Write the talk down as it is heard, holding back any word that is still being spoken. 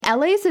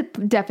LA is the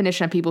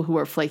definition of people who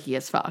are flaky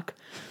as fuck.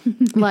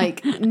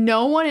 Like,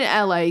 no one in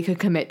LA could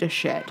commit to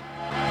shit.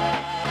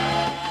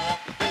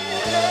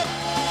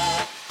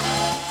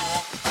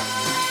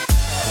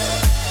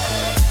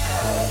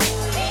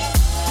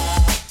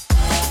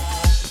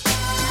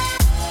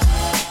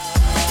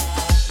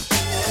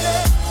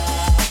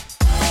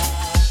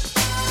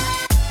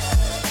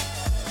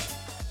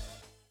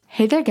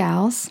 Hey there,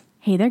 gals.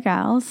 Hey there,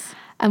 gals.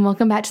 And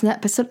welcome back to the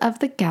episode of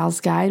The Gals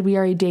Guide. We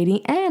are a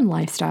dating and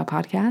lifestyle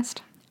podcast.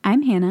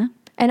 I'm Hannah.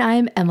 And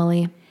I'm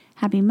Emily.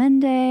 Happy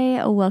Monday.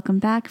 Welcome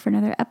back for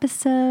another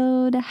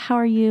episode. How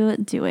are you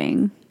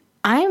doing?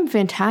 I am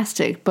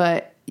fantastic,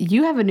 but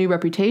you have a new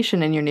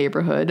reputation in your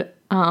neighborhood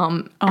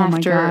after my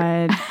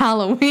God.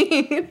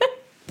 Halloween.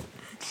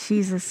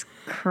 Jesus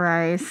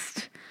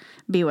Christ.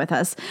 Be with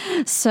us.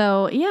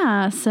 So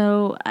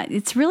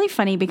it's really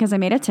funny because I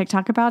made a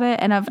TikTok about it,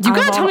 and you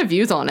got a ton of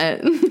views on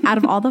it. Out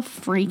of all the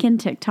freaking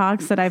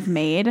TikToks that I've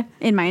made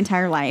in my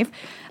entire life,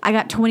 I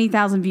got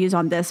 20,000 views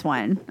on this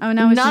one. Oh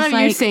no! None of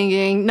you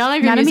singing. None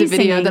of your music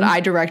video that I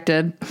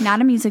directed.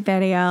 Not a music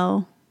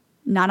video.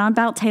 Not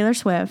about Taylor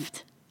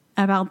Swift.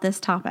 About this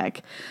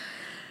topic.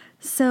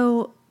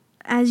 So,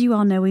 as you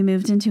all know, we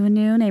moved into a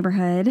new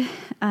neighborhood,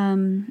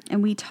 and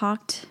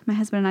my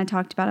husband and I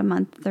talked about a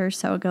month or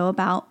so ago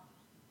about,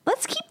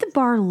 let's keep the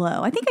bar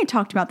low. I think I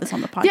talked about this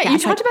on the podcast. Yeah, you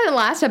talked about it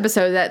last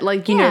episode that,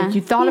 like, you know,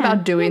 you thought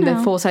about doing the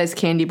full-size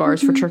candy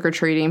bars for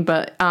trick-or-treating,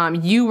 but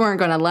you weren't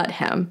going to let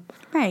him.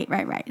 Right.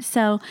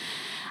 So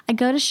I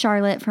go to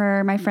Charlotte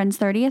for my friend's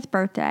 30th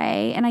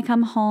birthday, and I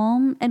come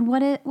home, and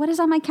what is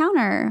on my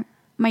counter?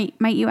 Might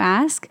you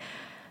ask?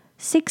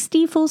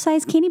 60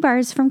 full-size candy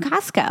bars from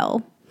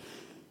Costco.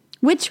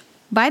 Which,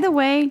 by the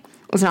way,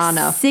 it's not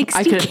enough.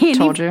 60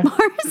 candy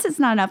bars is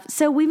not enough.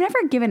 So we've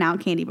never given out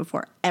candy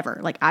before, ever.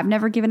 Like, I've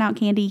never given out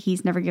candy.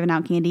 He's never given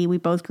out candy. We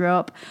both grew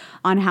up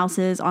on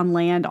houses, on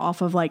land,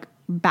 off of, like,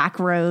 back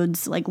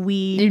roads.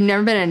 You've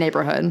never been in a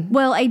neighborhood.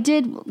 Well, I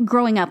did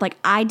growing up. Like,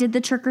 I did the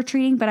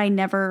trick-or-treating, but I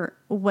never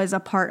was a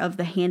part of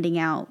the handing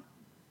out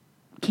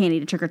candy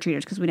to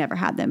trick-or-treaters because we never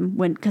had them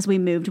because we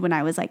moved when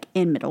I was, like,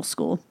 in middle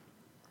school.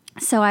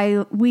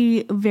 So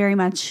we very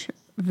much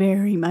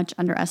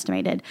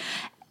underestimated.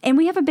 And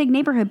we have a big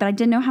neighborhood, but I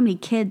didn't know how many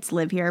kids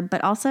live here.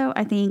 But also,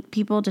 I think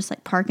people just,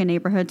 like, park in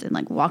neighborhoods and,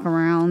 like, walk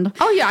around.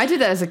 Oh, yeah, I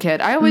did that as a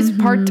kid. I always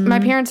parked, my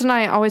parents and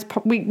I always,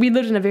 we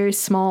lived in a very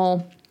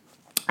small,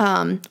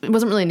 it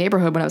wasn't really a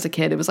neighborhood when I was a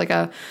kid. It was like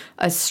a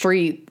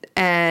street.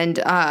 And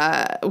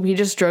we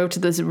just drove to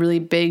this really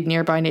big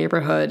nearby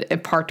neighborhood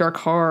and parked our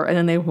car, and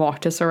then they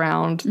walked us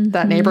around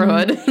that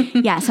neighborhood.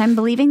 Yes, I'm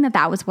believing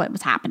that was what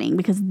was happening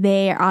because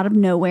they, out of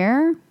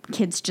nowhere,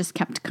 kids just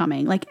kept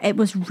coming. Like, it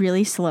was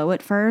really slow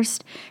at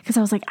first because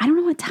I was like, I don't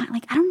know what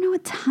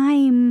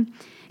time,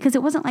 because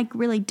it wasn't, like,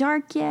 really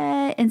dark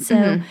yet. And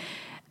so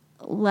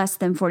less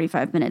than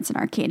 45 minutes and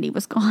our candy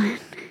was gone.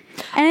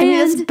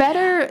 And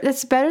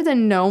that's better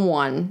than no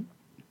one.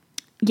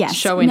 Yes,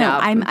 showing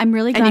up. I'm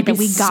really glad that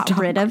we got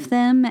rid of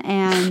them,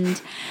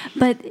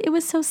 but it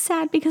was so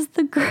sad because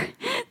the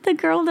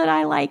girl that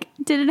I, like,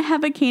 didn't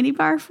have a candy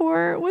bar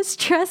for was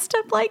dressed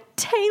up like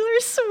Taylor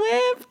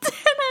Swift, and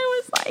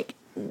I was like,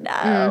 no.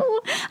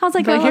 I was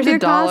like, I love your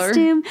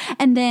costume,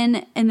 and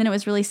then it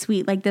was really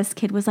sweet. Like, this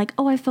kid was like,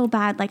 oh, I feel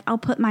bad, like, I'll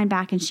put mine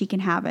back and she can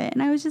have it,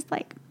 and I was just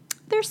like,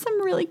 there's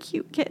some really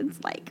cute kids.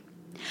 Like,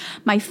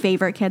 my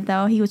favorite kid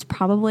though, he was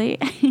probably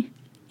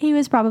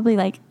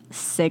like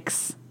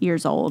 6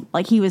 years old.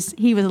 Like, he was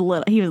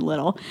little.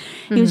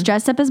 He was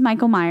dressed up as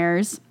Michael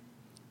Myers.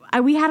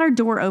 We had our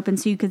door open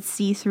so you could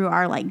see through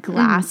our, like,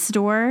 glass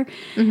door.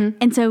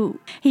 And so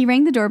he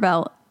rang the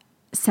doorbell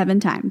 7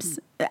 times.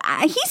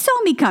 He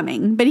saw me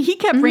coming, but he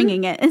kept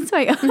ringing it. And so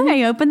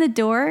I opened the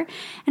door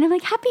and I'm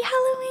like, happy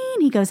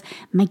Halloween. He goes,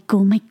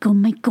 Michael.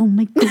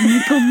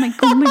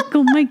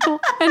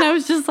 And I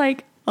was just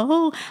like,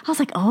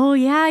 oh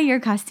yeah, your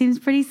costume's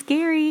pretty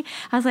scary.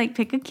 I was like,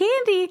 pick a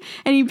candy.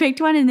 And he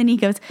picked one, and then he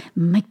goes,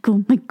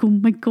 Michael,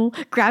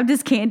 grabbed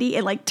his candy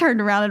and, like,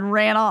 turned around and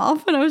ran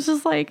off. And I was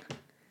just like,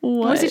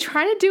 what? Was he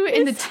trying to do it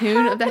in the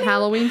tune of the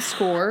Halloween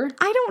score?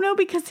 I don't know,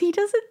 because he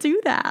doesn't do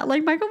that.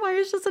 Like, Michael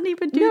Myers doesn't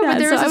even do that. No, but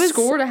there was a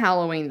score to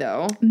Halloween,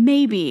 though.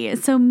 Maybe.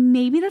 So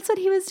maybe that's what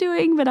he was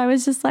doing, but I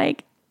was just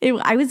like,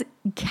 I was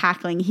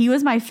cackling. He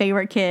was my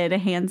favorite kid,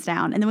 hands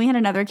down. And then we had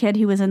another kid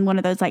who was in one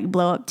of those, like,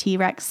 blow-up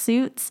T-Rex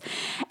suits,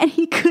 and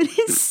he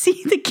couldn't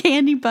see the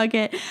candy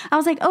bucket. I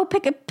was like, oh,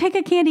 pick a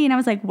candy. And I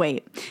was like,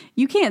 wait,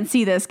 you can't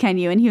see this, can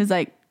you? And he was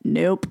like,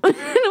 nope. And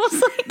I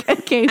was like,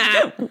 okay.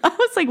 I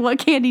was like, what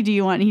candy do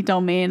you want? And he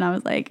told me, and I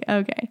was like,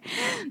 okay.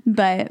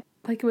 But,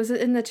 like, was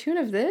it in the tune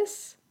of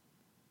this?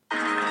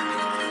 I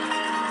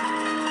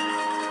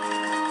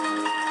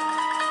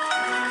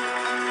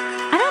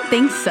don't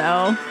think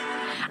so.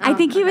 I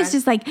think he was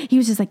just like,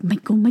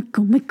 Michael.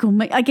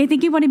 Like, I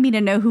think he wanted me to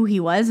know who he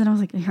was. And I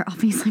was like, you're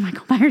obviously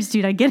Michael Myers,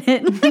 dude. I get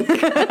it.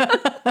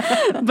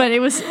 But it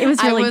was really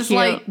cute. I was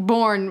like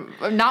born,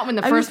 not when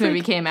the first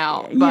movie came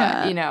out,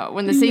 but you know,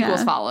 when the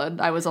sequels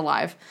followed, I was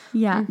alive.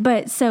 Yeah.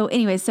 But so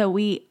anyway, so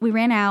we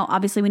ran out.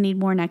 Obviously we need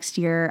more next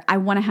year. I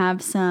want to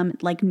have some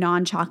like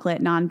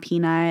non-chocolate,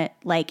 non-peanut,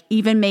 like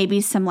even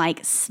maybe some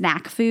like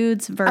snack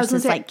foods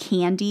versus like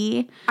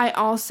candy. I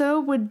also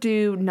would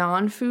do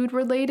non-food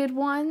related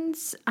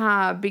ones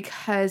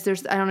because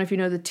there's, I don't know if you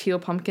know the Teal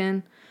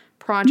Pumpkin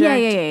Project.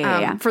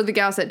 Yeah. For the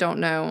gals that don't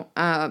know,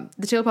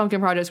 the Teal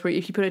Pumpkin Project is where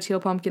if you put a teal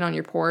pumpkin on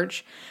your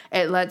porch,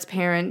 it lets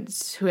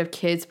parents who have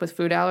kids with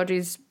food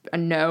allergies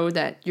know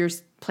that your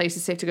place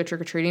is safe to go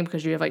trick-or-treating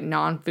because you have like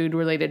non-food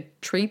related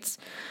treats.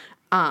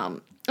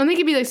 And they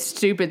could be like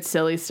stupid,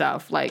 silly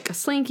stuff like a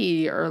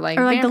Slinky or like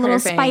the little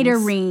fangs. spider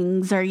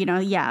rings or, you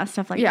know,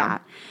 stuff like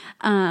that.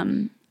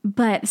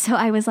 But so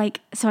I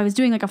was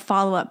doing like a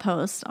follow-up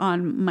post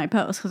on my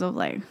post because I was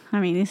like,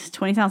 I mean, these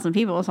 20,000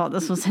 people thought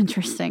this was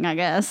interesting, I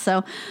guess.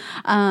 So,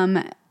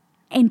 and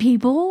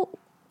people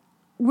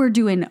were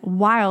doing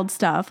wild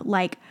stuff.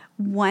 Like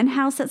one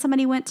house that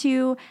somebody went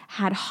to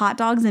had hot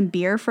dogs and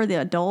beer for the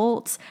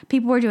adults.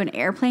 People were doing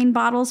airplane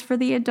bottles for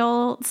the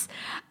adults,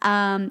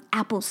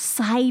 apple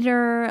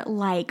cider,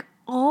 like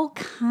all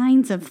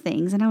kinds of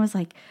things. And I was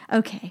like,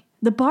 okay,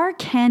 the bar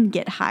can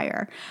get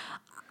higher.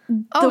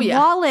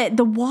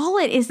 The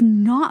wallet is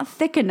not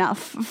thick enough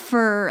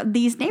for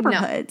these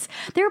neighborhoods.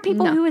 No. There were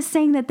people who was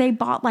saying that they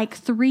bought like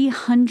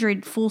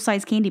 300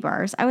 full-size candy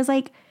bars. I was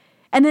like,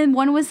 and then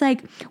one was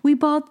like, we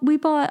bought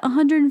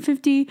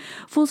 150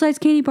 full-size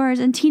candy bars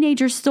and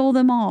teenagers stole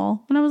them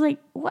all. And I was like,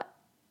 what?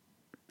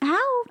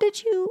 How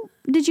did you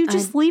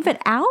just leave it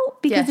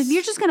out? Because if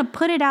you're just going to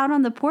put it out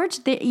on the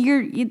porch,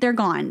 they're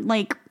gone.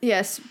 Like,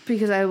 yes,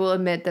 because I will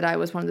admit that I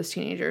was one of those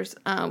teenagers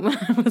when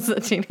I was a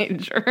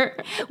teenager.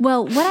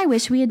 Well, what I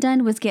wish we had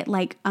done was get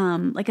like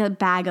a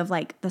bag of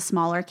like the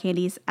smaller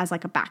candies as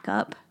like a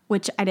backup,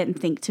 which I didn't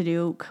think to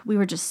do. We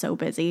were just so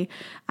busy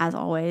as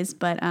always.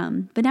 But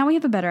now we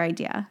have a better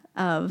idea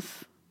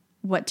of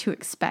what to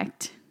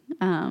expect.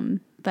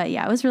 But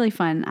yeah, it was really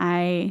fun.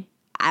 I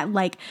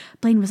like,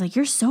 Blaine was like,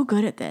 you're so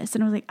good at this.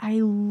 And I was like, I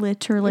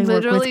literally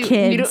work with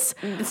kids.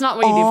 It's not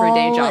what you do for a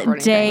day job or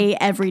anything. Day,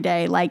 every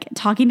day. Like,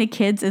 talking to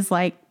kids is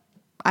like,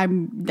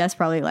 that's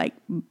probably like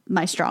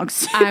my strong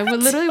suit. I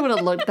would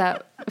have looked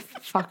that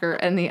fucker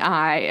in the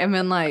eye and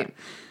been like,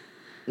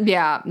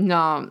 yeah,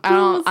 no, I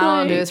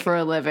don't do this for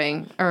a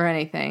living or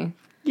anything.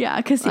 Yeah,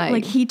 because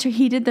like he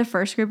did the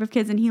first group of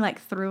kids and he like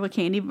threw a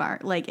candy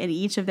bar like in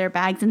each of their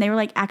bags. And they were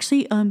like,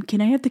 actually,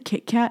 can I have the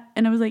Kit Kat?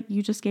 And I was like,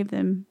 you just gave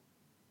them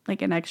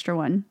like an extra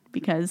one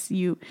because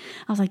I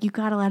was like, you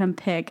gotta let them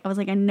pick. I was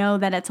like, I know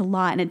that it's a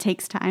lot and it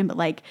takes time, but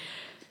like,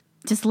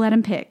 just let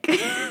them pick.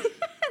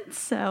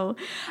 So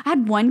I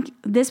had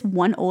this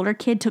one older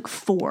kid took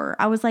 4.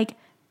 I was like,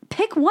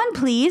 pick one,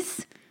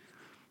 please,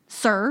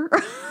 sir.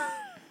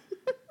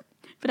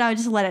 But I would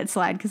just let it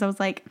slide because I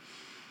was like,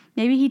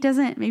 maybe he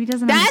doesn't.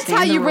 That's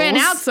how you ran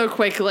out so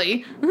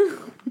quickly.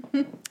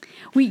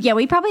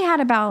 We probably had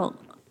about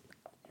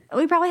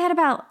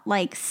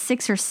like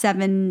 6 or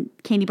 7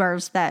 candy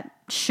bars that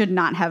should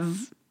not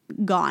have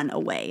gone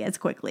away as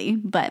quickly,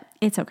 but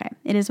it's okay.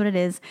 It is what it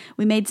is.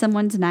 We made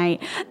someone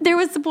tonight. There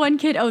was one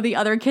kid, the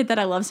other kid that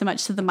I love so much.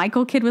 So the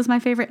Michael kid was my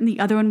favorite, and the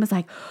other one was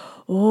like,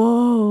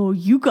 oh,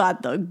 you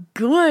got the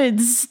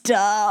good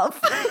stuff.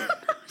 I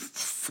was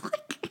just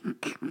like,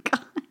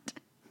 God,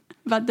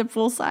 about the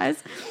full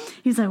size.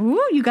 He's like,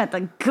 ooh, you got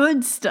the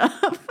good stuff.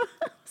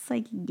 I was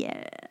like,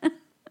 yeah.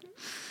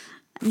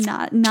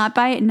 Not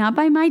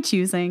by my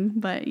choosing,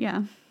 but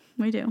yeah,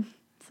 we do.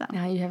 So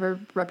now you have a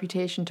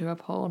reputation to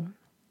uphold.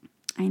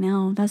 I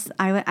know. That's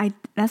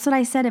what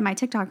I said in my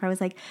TikTok. I was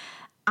like,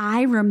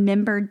 I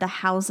remembered the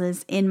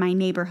houses in my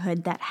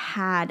neighborhood that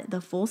had the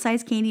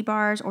full-size candy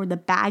bars or the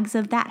bags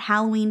of that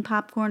Halloween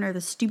popcorn or the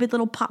stupid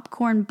little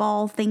popcorn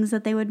ball things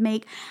that they would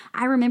make.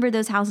 I remember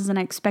those houses and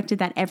I expected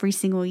that every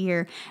single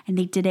year, and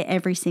they did it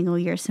every single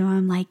year. So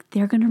I'm like,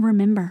 they're going to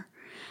remember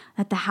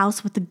that the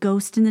house with the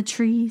ghost in the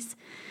trees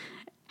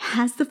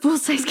has the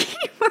full-size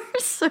candy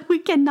bars, so we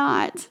can't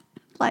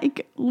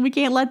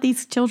let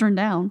these children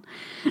down.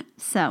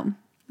 So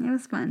it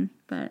was fun,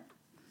 but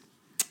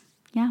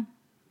yeah.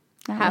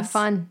 Have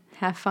fun.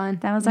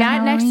 That was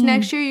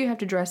next year you have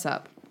to dress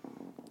up.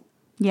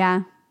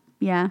 Yeah.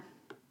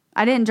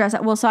 I didn't dress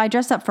up. Well, so I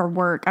dressed up for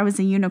work. I was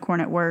a unicorn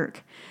at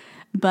work,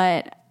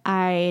 but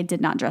I did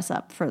not dress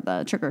up for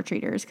the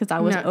trick-or-treaters because I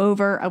was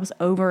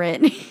over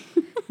it.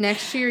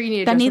 Next year you need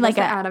to dress up like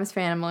the Addams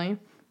Family.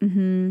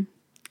 Mm-hmm.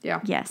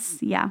 Yeah. Yes.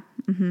 Yeah.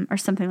 Mm-hmm. Or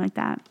something like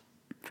that,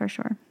 for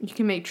sure. You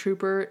can make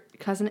Trooper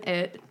Cousin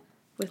It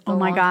with the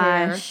long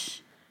hair.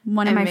 gosh.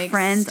 One of my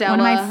friends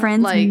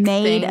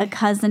made a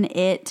Cousin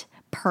It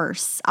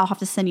purse. I'll have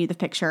to send you the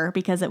picture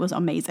because it was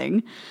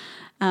amazing.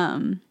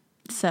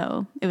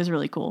 So it was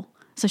really cool.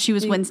 So she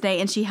was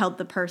Wednesday and she held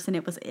the purse and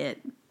it was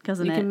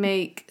Cousin It. You can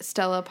make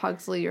Stella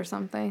Pugsley or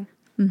something.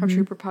 Or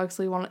Trooper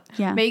Pugsley.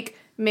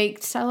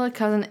 Make Stella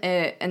Cousin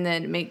It and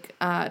then make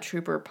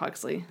Trooper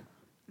Pugsley.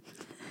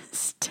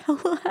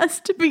 Stella has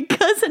to be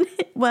cousin.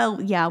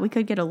 Well, yeah, we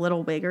could get a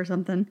little wig or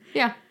something.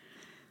 Yeah.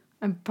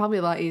 And probably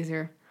a lot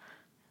easier.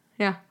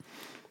 Yeah.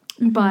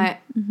 But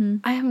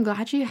I am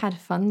glad you had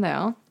fun,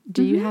 though.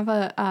 Do you have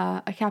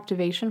a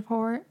captivation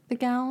for the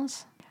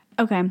gals?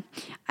 Okay.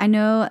 I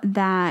know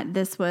that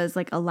this was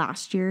like a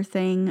last year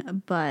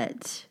thing,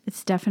 but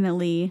it's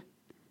definitely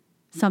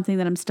something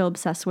that I'm still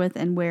obsessed with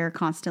and wear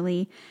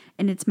constantly.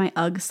 And it's my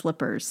Ugg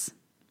slippers.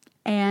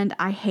 And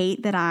I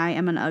hate that I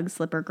am an Ugg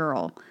slipper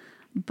girl,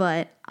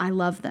 but I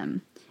love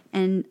them.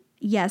 And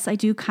yes, I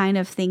do kind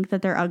of think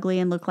that they're ugly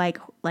and look like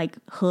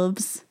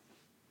hooves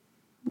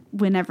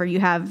whenever you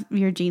have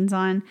your jeans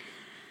on.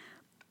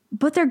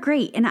 But they're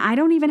great. And I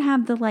don't even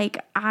have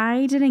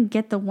I didn't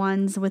get the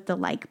ones with the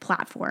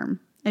platform.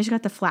 I just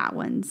got the flat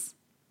ones.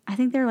 I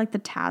think they're like the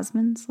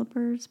Tasman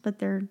slippers, but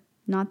they're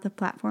not the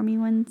platformy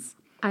ones.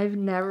 I've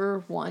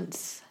never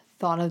once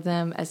thought of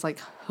them as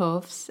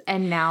hoofs,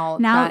 and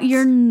now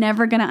you're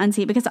never gonna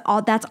unsee it because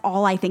that's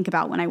all I think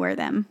about when I wear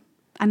them.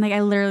 I'm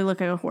I literally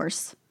look like a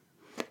horse.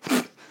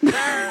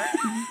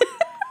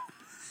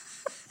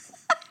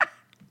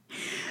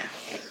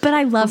 But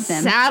I love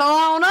them. Saddle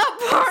on up,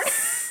 partner.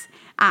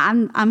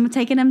 I'm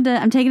taking them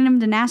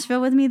to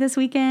Nashville with me this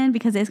weekend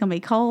because it's gonna be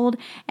cold,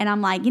 and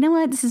I'm like, you know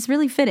what, this is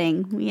really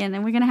fitting.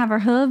 And we're gonna have our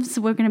hooves.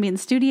 We're gonna be in the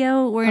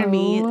studio. We're gonna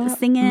be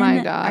singing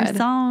our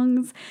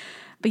songs.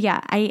 But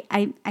yeah,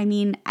 I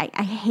mean,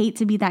 I hate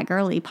to be that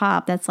girly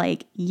pop that's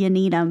you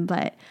need them,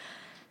 but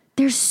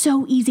they're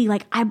so easy.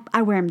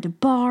 I wear them to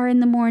bar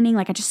in the morning.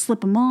 I just slip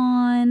them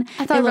on.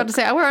 I thought you were about to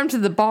say I wear them to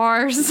the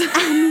bars.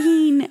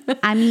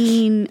 I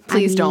mean,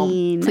 please don't.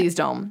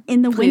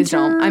 In the Please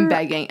winter, don't. I'm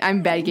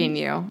begging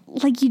you.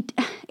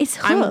 It's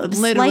hooves.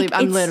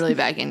 I'm literally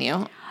begging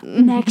you.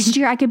 Next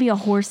year I could be a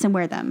horse and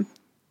wear them.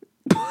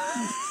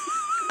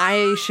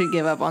 I should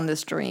give up on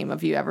this dream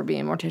of you ever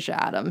being Morticia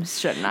Addams,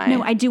 shouldn't I?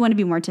 No, I do want to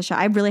be Morticia.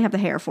 I really have the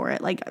hair for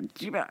it.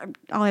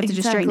 I'll have to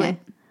just straighten it.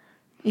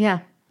 Yeah,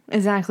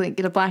 exactly.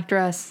 Get a black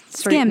dress.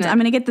 Skims. I'm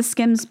going to get the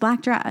Skims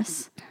black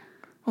dress.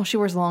 Well, she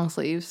wears long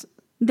sleeves.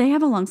 They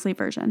have a long sleeve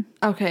version.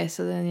 Okay,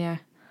 so then, yeah.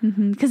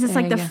 Because it's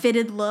the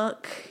fitted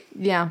look.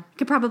 Yeah.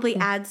 Could probably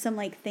add some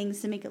things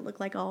to make it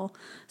look all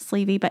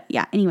sleevey. But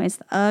yeah, anyways,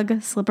 the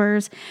Ugg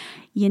slippers,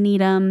 you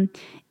need them.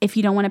 If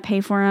you don't want to pay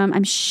for them,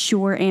 I'm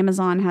sure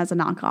Amazon has a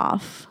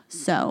knockoff.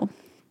 So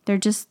they're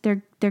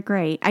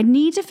great. I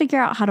need to figure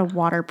out how to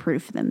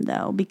waterproof them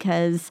though,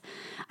 because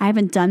I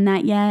haven't done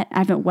that yet. I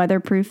haven't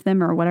weatherproofed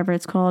them or whatever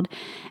it's called.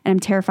 And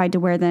I'm terrified to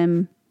wear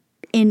them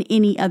in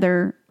any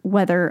other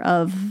weather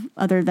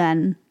other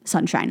than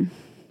sunshine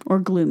or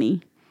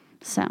gloomy.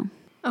 So,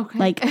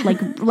 okay,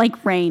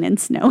 like rain and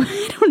snow.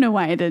 I don't know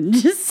why I didn't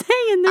just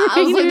say in the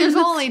rain. There's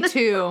only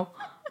two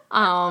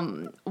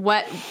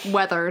wet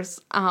weathers.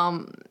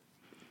 I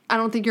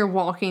don't think you're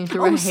walking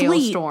through a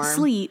hailstorm.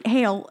 Sleet,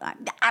 hail.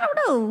 I don't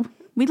know.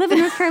 We live in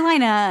North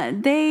Carolina.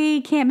 They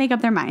can't make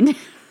up their mind.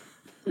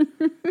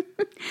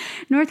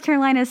 North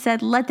Carolina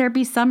said, let there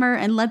be summer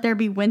and let there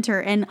be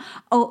winter. And,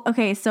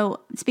 okay, so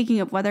speaking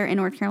of weather in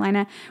North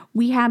Carolina,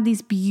 we have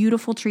these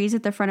beautiful trees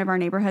at the front of our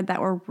neighborhood that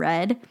were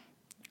red,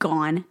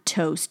 gone,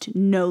 toast,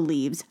 no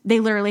leaves. They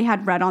literally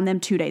had red on them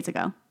 2 days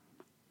ago.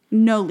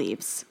 No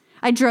leaves.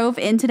 I drove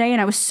in today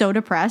and I was so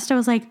depressed. I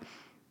was like,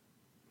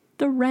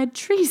 the red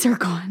trees are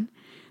gone.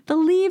 The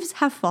leaves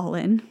have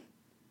fallen.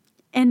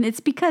 And it's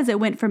because it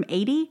went from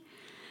 80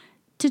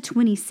 to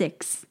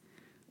 26.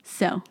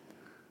 So,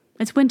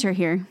 it's winter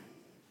here.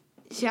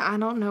 Yeah, I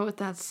don't know what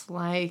that's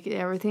like.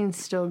 Everything's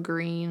still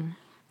green.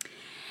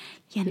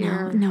 Yeah,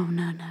 no.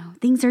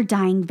 Things are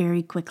dying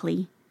very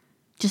quickly.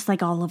 Just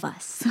like all of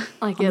us.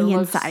 Like on the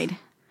inside.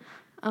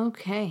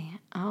 Okay.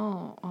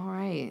 Oh, all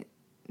right.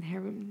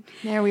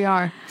 There we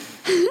are.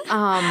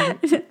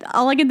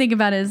 All I can think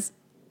about is,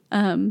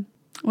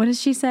 what does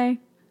she say?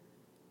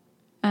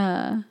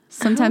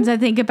 Sometimes I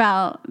think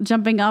about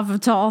jumping off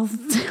of tall.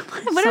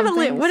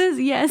 What is,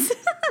 yes.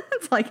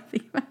 That's all I can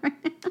think about right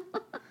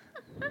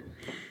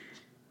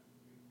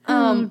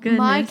now. Goodness.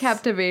 My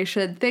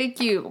captivation. Thank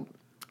you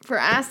for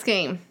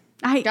asking.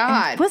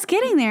 I was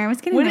getting there.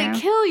 Would it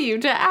kill you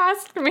to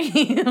ask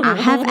me? I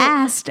have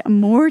asked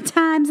more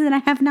times than I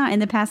have not in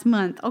the past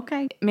month.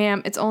 Okay.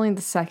 Ma'am, it's only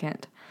the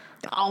second.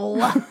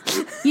 Oh.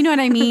 You know what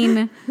I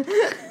mean?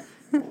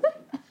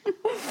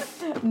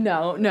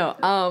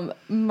 No.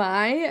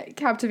 My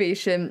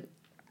captivation.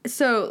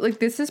 So,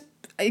 this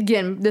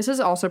is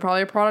also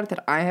probably a product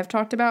that I have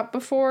talked about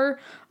before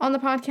on the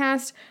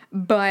podcast,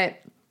 but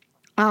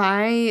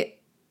I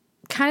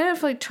kind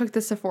of took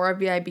the Sephora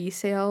VIB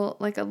sale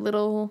a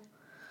little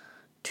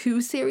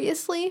too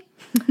seriously.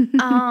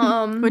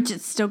 Which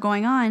is still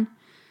going on.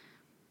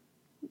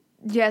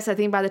 Yes, I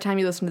think by the time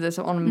you listen to this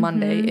on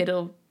Monday,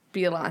 it'll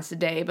be the last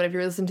day. But if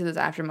you're listening to this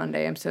after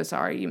Monday, I'm so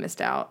sorry you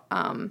missed out.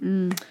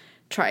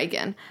 Try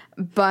again.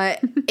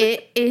 But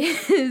it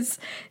is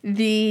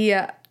the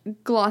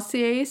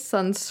Glossier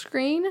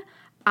sunscreen.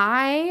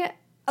 I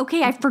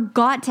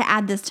forgot to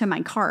add this to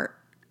my cart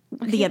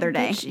the other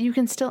day. You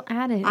can still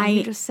add it.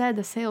 You just said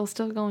the sale's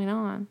still going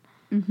on.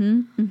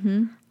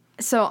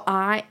 So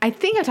I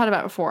think I've talked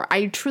about it before.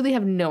 I truly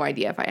have no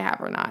idea if I have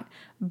or not.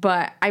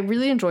 But I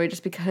really enjoy it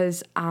just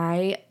because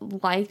I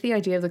like the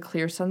idea of the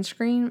clear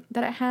sunscreen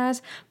that it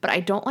has. But I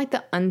don't like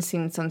the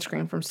unseen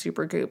sunscreen from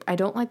Supergoop. I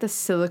don't like the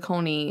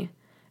silicone-y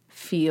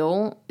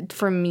feel.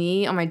 For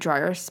me, on my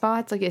drier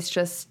spots, like it's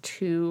just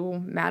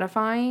too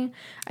mattifying.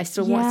 I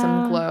still want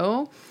some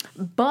glow.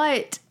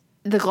 But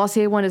the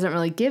Glossier one doesn't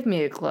really give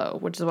me a glow,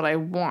 which is what I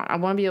want. I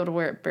want to be able to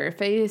wear it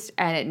barefaced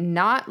and it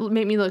not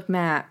make me look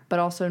matte, but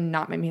also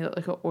not make me look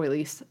like an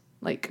oily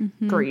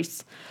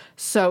grease.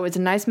 So it's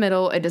a nice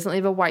middle. It doesn't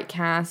leave a white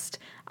cast.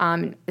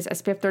 It's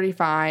SPF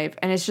 35,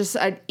 and it's just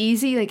an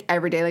easy like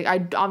everyday.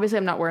 Like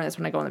I'm not wearing this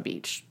when I go on the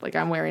beach. Like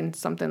I'm wearing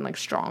something like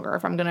stronger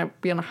if I'm gonna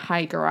be on a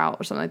hike or out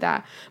or something like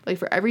that. But like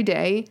for every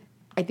day,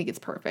 I think it's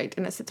perfect,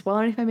 and it sits well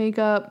underneath my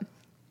makeup.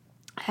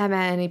 I haven't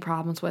had any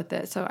problems with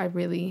it, so I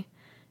really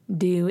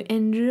do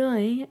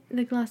enjoy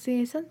the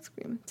Glossier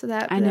sunscreen. So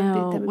that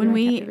would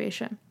be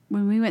captivation.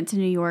 When we went to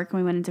New York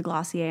and we went into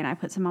Glossier and I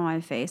put some on my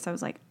face, I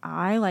was like,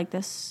 I like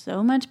this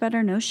so much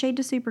better. No shade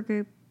to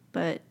Supergoop,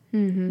 but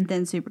than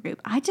Supergoop.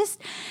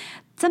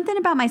 Something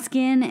about my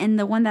skin and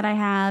the one that I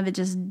have,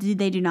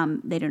 they do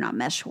not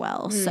mesh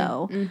well.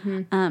 So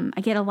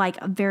I get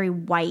a very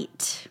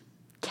white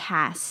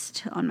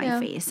cast on my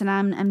face, and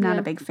I'm not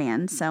a big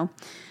fan. So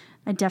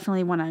I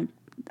definitely want to.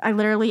 I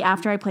literally,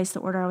 after I placed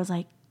the order, I was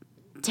like,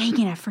 dang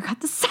it, I forgot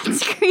the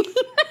sunscreen.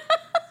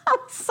 I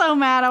was so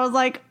mad. I was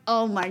like,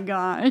 oh my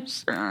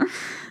gosh.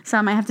 So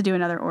I might have to do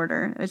another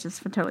order. It's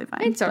just totally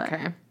fine. It's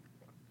okay.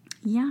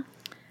 Yeah.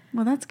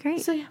 Well, that's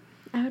great. So yeah,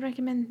 I would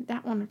recommend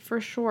that one for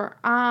sure.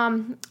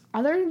 Other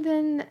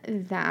than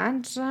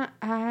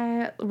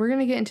that, we're going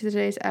to get into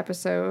today's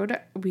episode.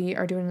 We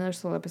are doing another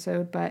solo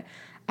episode, but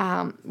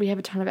we have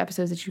a ton of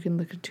episodes that you can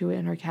look into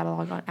in our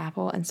catalog on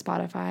Apple and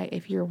Spotify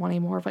if you're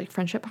wanting more of like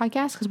friendship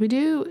podcasts, because we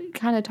do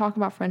kind of talk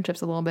about friendships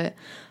a little bit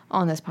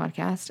on this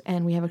podcast,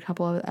 and we have a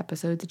couple of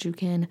episodes that you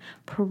can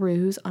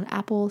peruse on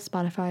Apple,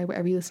 Spotify,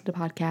 wherever you listen to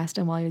podcasts.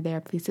 And while you're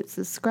there, please hit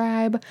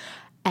subscribe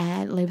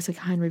and leave us a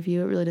kind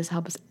review. It really does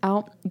help us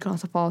out. You can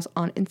also follow us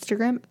on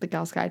Instagram, The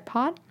Gals Guide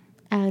Pod.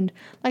 And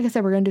like I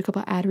said, we're going to do a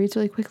couple of ad reads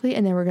really quickly,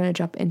 and then we're going to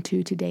jump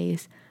into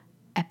today's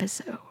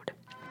episode.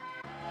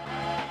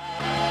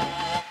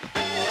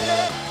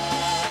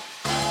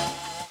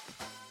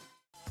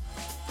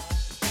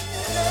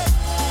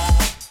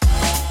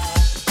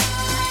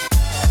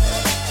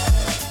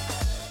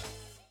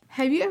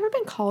 Have you ever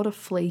been called a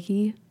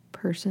flaky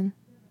person?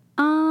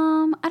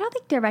 I don't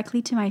think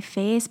directly to my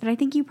face, but I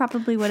think you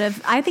probably would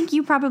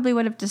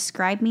have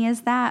described me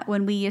as that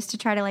when we used to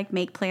try to like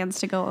make plans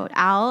to go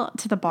out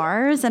to the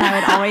bars, and I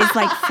would always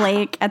like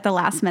flake at the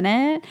last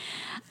minute.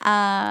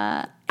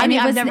 I've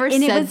never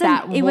said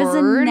that word. It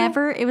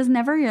was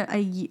never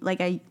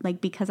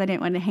because I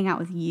didn't want to hang out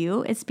with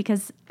you. It's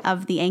because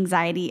of the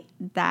anxiety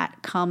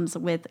that comes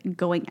with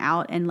going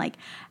out and like,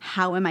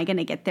 how am I going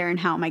to get there and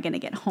how am I going to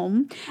get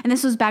home? And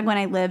this was back when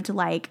I lived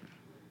like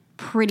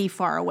pretty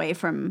far away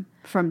from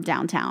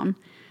downtown.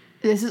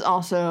 This is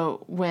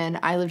also when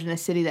I lived in a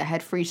city that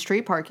had free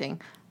street parking.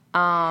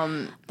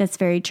 That's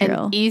very true.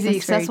 And easy,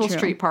 accessible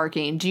street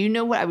parking. Do you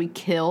know what I would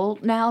kill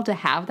now to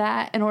have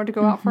that in order to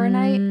go out for a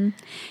night?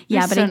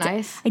 Yeah, but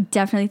nice. I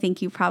definitely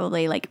think you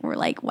probably were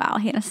like, wow,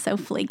 Hannah's so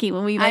flaky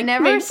when we like, I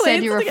never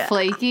said you were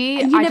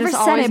flaky. I just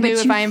always knew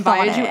if I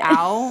invited you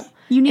out.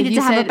 You needed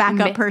to have a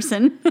backup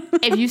person.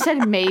 If you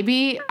said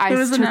maybe, I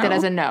took that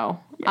as a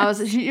no.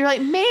 Yes. You're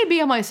like,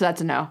 maybe. I'm like, so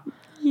that's a no.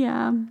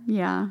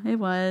 Yeah, it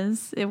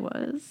was.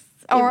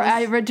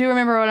 I do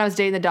remember when I was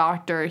dating the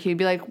doctor, he'd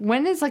be like,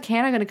 when is like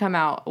Hannah going to come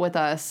out with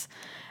us?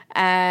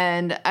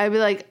 And I'd be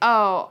like,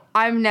 oh,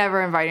 I'm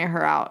never inviting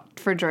her out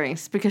for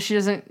drinks because she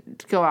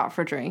doesn't go out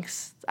for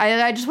drinks.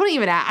 I just wouldn't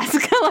even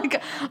ask.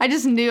 Like, I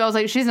just knew, I was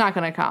like, she's not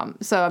going to come.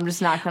 So I'm just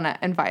not going to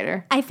invite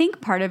her. I think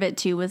part of it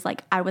too was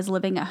like, I was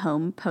living at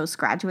home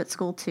post-graduate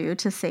school too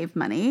to save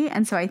money.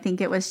 And so I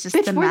think it was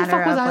just the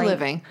matter of I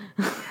living?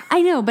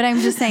 I know, but I'm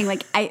just saying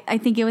like, I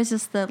think it was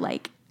just the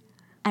like,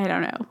 I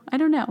don't know.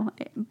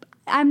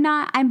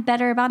 I'm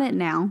better about it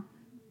now.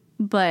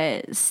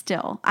 But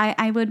still,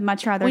 I would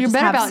much rather. Well, you're just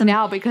better have about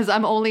now because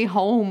I'm only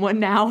home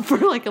now for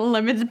like a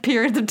limited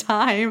period of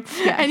time,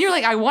 and you're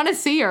like, I want to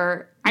see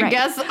her. I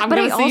guess I'm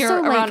going to see her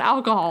around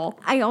alcohol.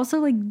 I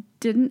also like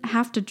didn't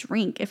have to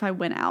drink if I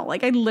went out.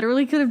 Like I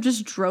literally could have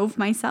just drove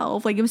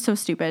myself. Like it was so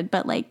stupid,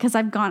 but like because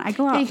I go out.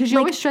 Yeah, because you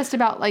always stressed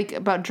about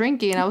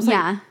drinking, and I was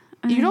like,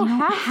 you don't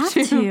have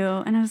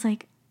to. And I was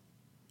like,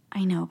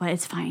 I know, but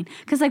it's fine.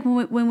 Because like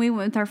when we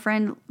went with our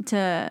friend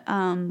to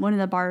one of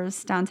the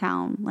bars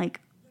downtown,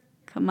 like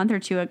a month or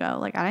two ago,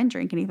 like I didn't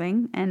drink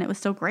anything and it was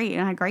still great and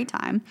I had a great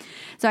time.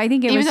 So I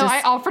think even though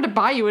I offered to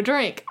buy you a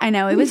drink. I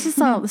know, it was just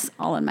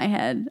all in my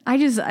head. I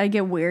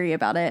get weary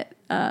about it.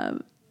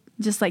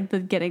 Just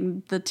like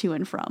getting the to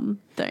and from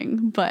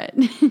thing. But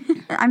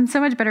I'm so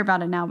much better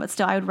about it now, but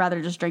still I would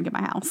rather just drink at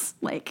my house.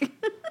 Like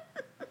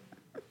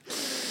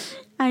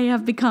I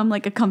have become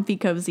like a comfy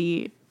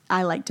cozy.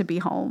 I like to be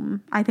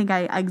home. I think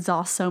I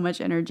exhaust so much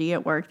energy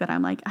at work that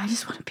I'm like, I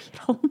just want to be at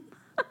home.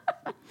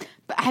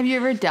 But have you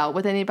ever dealt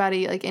with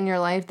anybody like in your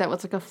life that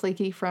was like a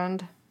flaky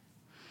friend?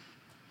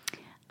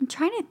 I'm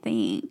trying to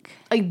think.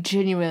 Like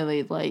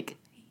genuinely, like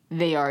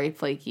they are a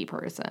flaky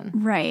person.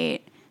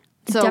 Right.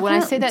 So when I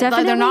say that,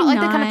 like, they're not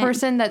like the kind of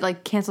person that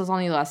like cancels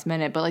on you last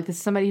minute, but like this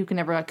is somebody who can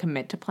never like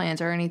commit to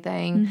plans or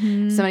anything.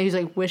 Mm-hmm. Somebody who's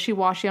like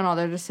wishy-washy on all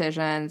their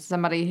decisions.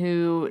 Somebody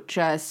who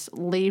just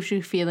leaves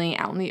you feeling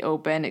out in the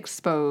open,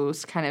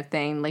 exposed kind of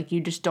thing. Like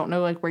you just don't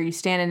know like where you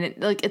stand. And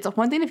it, like it's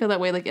one thing to feel that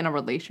way like in a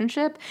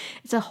relationship.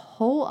 It's a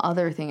whole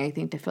other thing I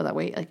think to feel that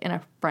way like in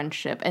a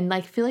friendship. And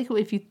like feel like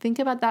if you think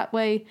about that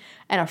way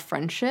in a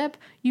friendship,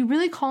 you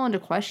really call into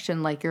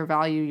question like your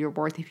value, your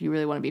worth if you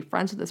really want to be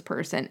friends with this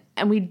person.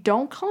 And we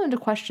don't call into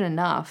question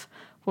enough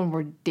when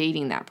we're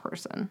dating that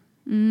person.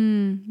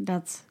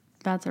 That's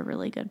a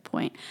really good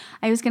point.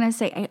 I was going to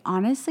say,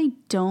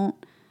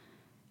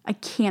 I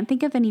can't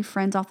think of any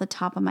friends off the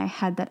top of my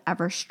head that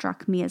ever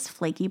struck me as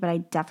flaky, but I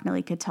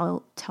definitely could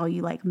tell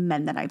you like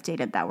men that I've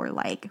dated that were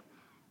like,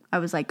 I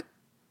was like,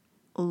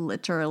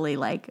 literally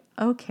like,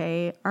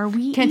 okay, are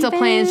we cancel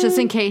plans just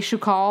in case you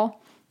call?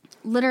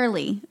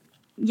 Literally.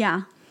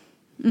 Yeah.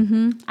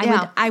 Mm-hmm.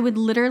 I would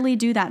literally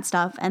do that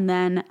stuff, and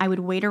then I would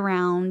wait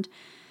around,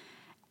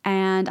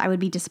 and I would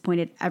be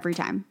disappointed every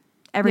time.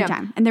 Every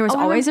time. And there was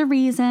always a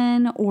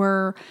reason,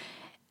 or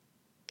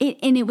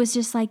it was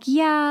just like,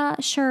 yeah,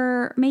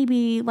 sure,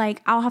 maybe,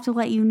 like, I'll have to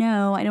let you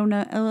know. I don't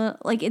know.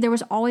 Like, there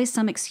was always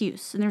some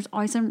excuse, and there's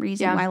always some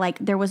reason why, like,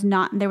 there was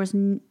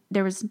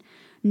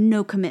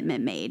no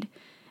commitment made.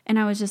 And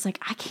I was just like,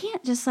 I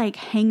can't just, like,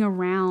 hang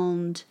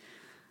around.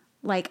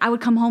 Like, I would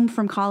come home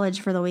from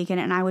college for the weekend,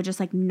 and I would just,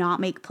 like, not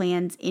make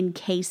plans in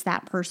case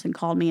that person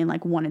called me and,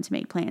 like, wanted to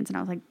make plans. And I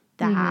was like,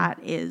 that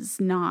is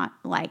not,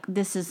 like,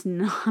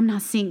 I'm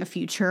not seeing a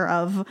future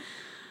of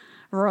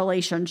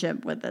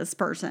relationship with this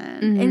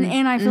person.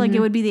 And I feel like it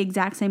would be the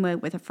exact same way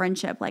with a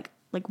friendship. Like,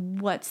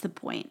 what's the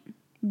point?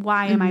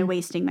 Why am I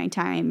wasting my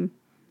time?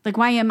 Like,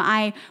 why am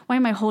I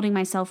holding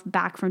myself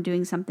back from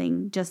doing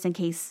something just in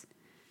case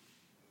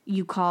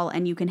you call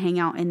and you can hang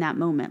out in that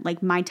moment?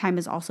 Like, my time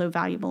is also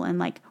valuable, and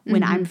like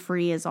when I'm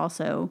free is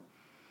also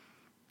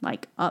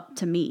like up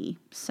to me.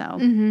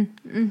 So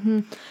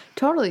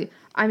Totally.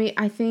 I mean,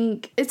 I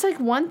think it's like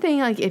one thing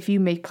like if you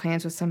make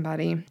plans with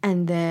somebody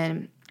and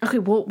then okay,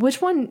 well,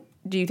 which one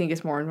do you think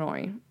is more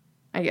annoying?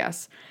 I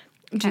guess.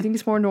 Do you think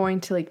it's more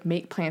annoying to like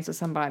make plans with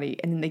somebody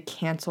and then they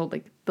cancel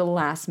like the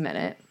last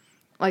minute?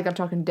 Like I'm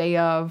talking day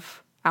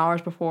of,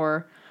 hours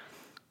before,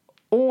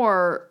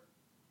 or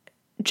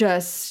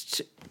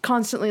just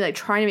constantly like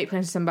trying to make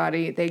plans with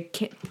somebody, they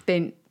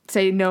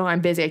say, no,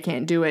 I'm busy, I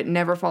can't do it,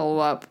 never follow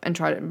up and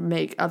try to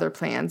make other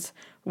plans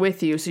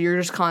with you. So you're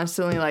just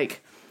constantly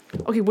like,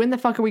 okay, when the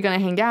fuck are we going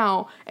to hang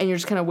out? And you're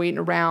just kind of waiting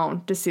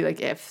around to see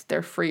like if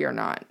they're free or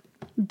not.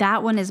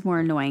 That one is more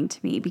annoying to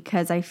me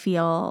because I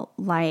feel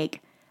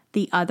like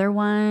the other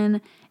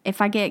one,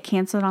 if I get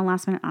canceled on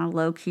last minute on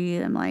low key,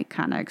 I'm like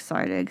kind of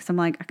excited because I'm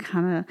like,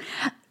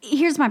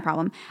 here's my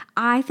problem.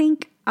 I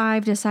think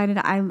I've decided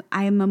I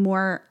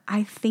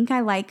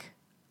like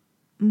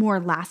more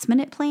last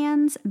minute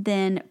plans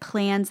than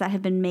plans that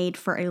have been made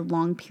for a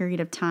long period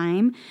of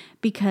time,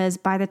 because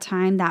by the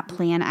time that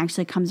plan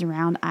actually comes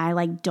around, I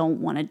like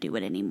don't want to do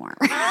it anymore.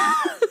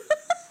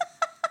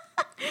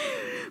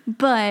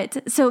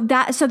 But so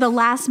the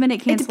last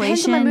minute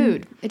cancellation.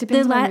 It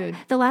depends on my mood.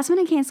 The last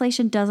minute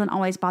cancellation doesn't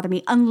always bother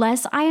me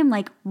unless I am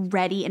like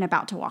ready and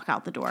about to walk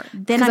out the door.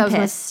 Then I'm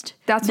pissed.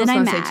 That's what I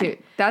was going to say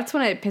too. That's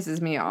when it pisses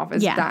me off,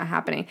 is that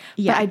happening.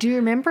 Yeah. But I do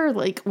remember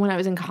like when I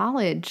was in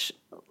college,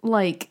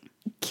 like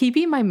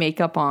keeping my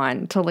makeup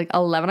on till like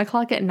 11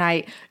 o'clock at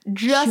night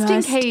just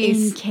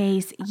in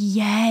case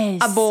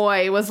yes, a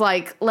boy was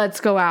like,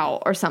 let's go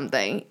out or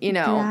something, you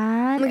know.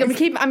 Like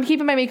I'm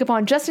keeping my makeup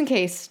on just in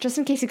case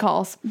he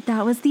calls.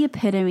 That was the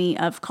epitome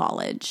of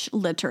college,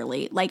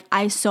 literally. Like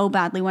I so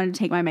badly wanted to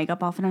take my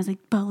makeup off, and I was like,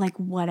 but like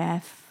what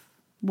if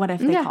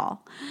they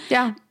call?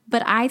 Yeah.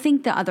 But I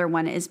think the other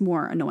one is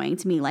more annoying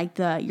to me. Like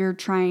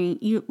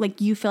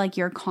you feel like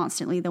you're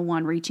constantly the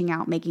one reaching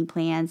out, making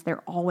plans.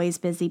 They're always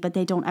busy, but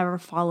they don't ever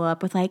follow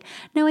up with like,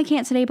 no, I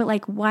can't today, but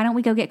like, why don't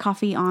we go get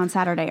coffee on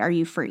Saturday? Are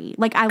you free?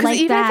 Like I like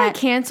even that. If I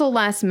cancel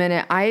last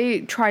minute,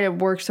 I try to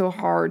work so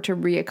hard to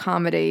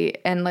reaccommodate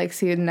and like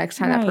see the next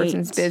time that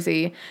person's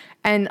busy.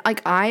 And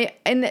like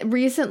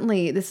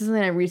recently, this is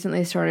something I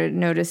recently started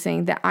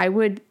noticing, that I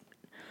would,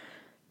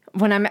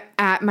 when I'm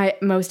at my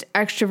most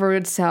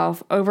extroverted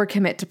self,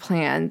 overcommit to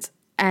plans,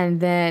 and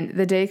then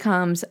the day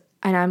comes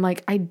and I'm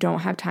like, I don't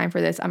have time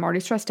for this. I'm already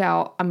stressed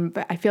out.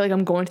 I feel like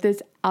I'm going to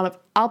this out of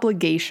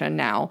obligation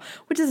now,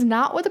 which is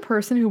not what the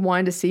person who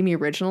wanted to see me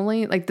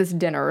originally, like this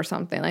dinner or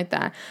something like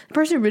that. The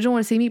person who originally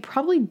wanted to see me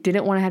probably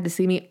didn't want to have to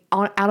see me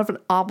out of an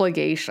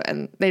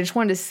obligation. They just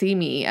wanted to see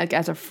me like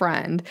as a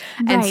friend.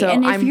 Right. And so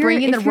I'm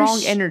bringing the wrong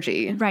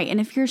energy. Right.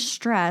 And if you're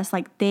stressed,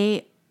 like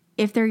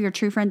if they're your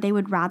true friend, they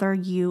would rather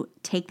you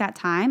take that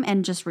time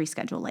and just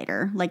reschedule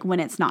later, like when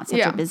it's not such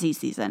a busy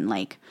season.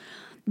 Like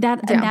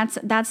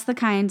That's the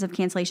kinds of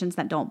cancellations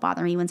that don't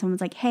bother me when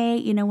someone's like, hey,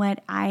 you know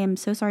what? I am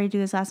so sorry to do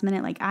this last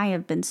minute. Like, I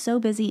have been so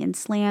busy and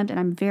slammed and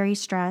I'm very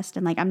stressed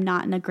and like I'm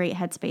not in a great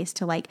headspace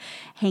to like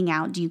hang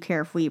out. Do you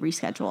care if we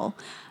reschedule?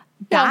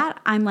 That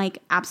I'm like,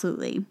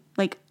 absolutely.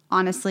 Like,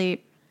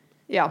 honestly,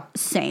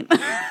 same.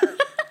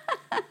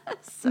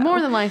 So,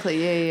 more than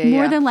likely,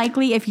 more than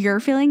likely, if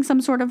you're feeling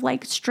some sort of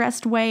like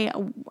stressed way,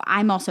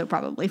 I'm also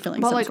probably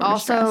feeling some like sort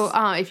of stress. But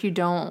also, if you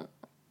don't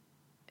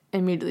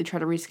immediately try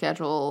to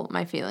reschedule,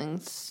 my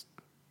feelings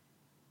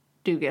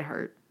do get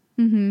hurt.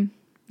 Mm-hmm.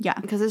 Yeah.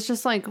 Because it's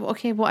just like,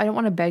 okay, well, I don't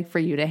want to beg for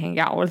you to hang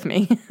out with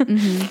me.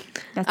 Mm-hmm.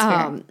 That's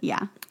fair.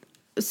 Yeah.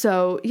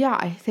 So, yeah,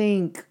 I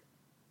think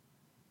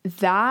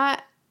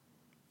that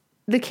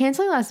the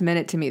canceling last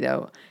minute to me,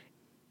 though,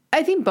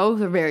 I think both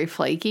are very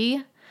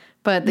flaky.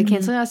 But the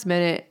canceling last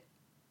minute,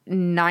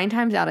 9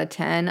 times out of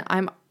 10,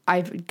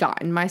 I've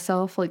gotten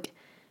myself like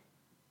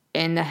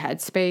in the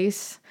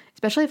headspace,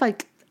 especially if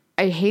like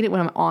I hate it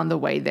when I'm on the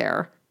way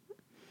there.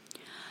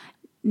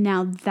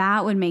 Now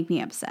that would make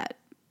me upset.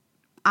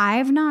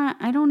 I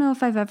don't know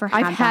if I've ever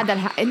had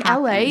that in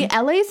LA.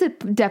 LA is a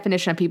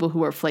definition of people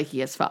who are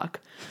flaky as fuck.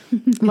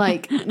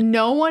 Like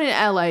no one in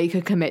LA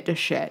could commit to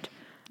shit.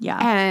 Yeah.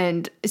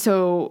 And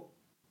so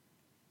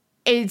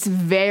it's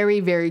very,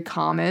 very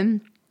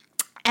common.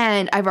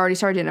 And I've already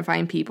started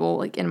identifying people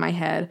like in my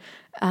head.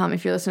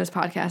 If you're listening to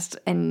this podcast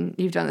and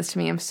you've done this to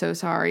me, I'm so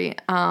sorry.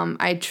 I'm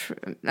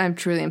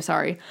truly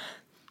sorry.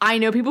 I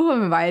know people who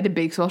have invited to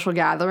big social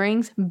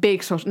gatherings,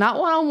 not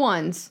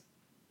one-on-ones,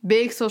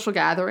 big social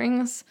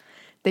gatherings.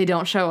 They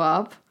don't show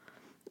up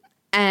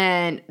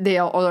and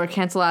they'll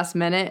cancel last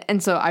minute.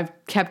 And so I've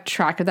kept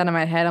track of that in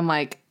my head. I'm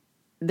like,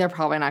 they're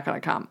probably not going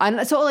to come.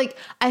 So like,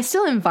 I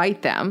still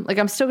invite them. Like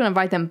I'm still going to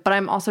invite them, but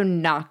I'm also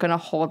not going to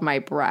hold my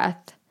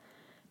breath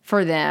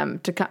for them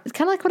to come. It's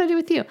kind of like what I do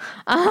with you.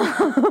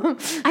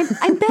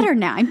 I'm better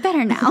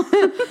now.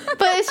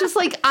 But it's just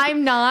like,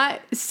 I'm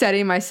not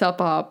setting myself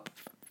up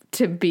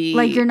to be.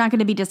 Like, you're not going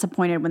to be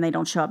disappointed when they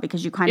don't show up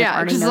because you kind of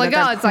already know that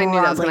they're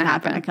probably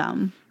not going to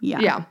come.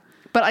 Yeah. Yeah.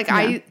 But like,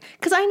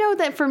 because I know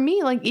that for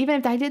me, like, even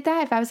if I did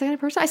that, if I was the kind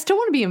of person, I still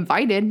want to be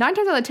invited. 9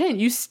 times out of 10,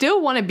 you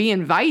still want to be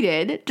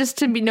invited just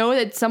to know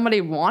that somebody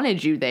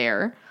wanted you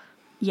there.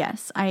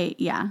 Yes.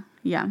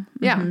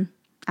 Mm-hmm.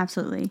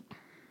 Absolutely.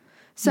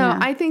 So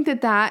I think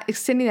that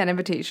extending that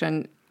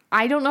invitation,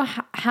 I don't know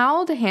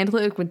how to handle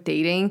it with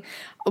dating.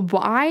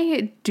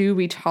 Why do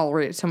we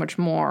tolerate so much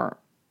more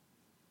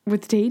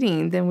with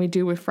dating than we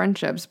do with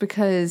friendships?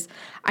 Because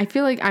I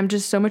feel like I'm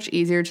just so much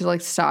easier to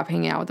like stop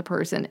hanging out with the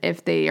person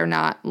if they are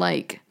not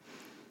like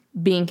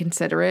being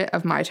considerate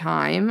of my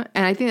time.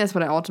 And I think that's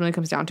what it ultimately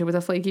comes down to with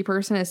a flaky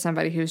person, is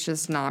somebody who's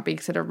just not being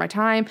considerate of my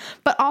time,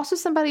 but also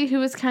somebody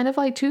who is kind of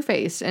like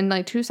two-faced and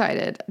like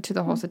two-sided to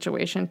the whole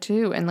situation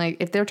too. And like,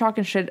 if they're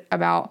talking shit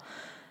about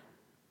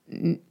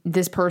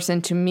this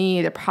person to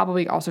me, they're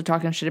probably also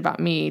talking shit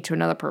about me to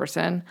another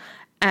person.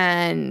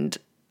 And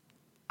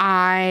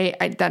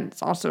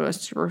that's also a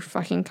super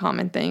fucking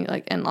common thing,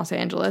 like in Los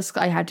Angeles.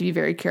 I had to be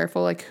very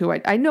careful, like who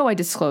I know I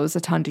disclose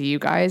a ton to you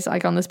guys,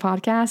 like on this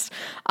podcast,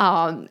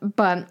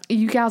 but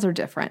you gals are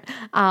different.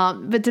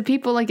 But to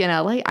people like in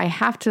LA, I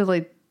have to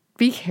like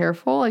be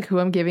careful, like who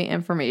I'm giving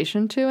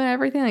information to and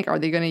everything. Like, are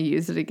they going to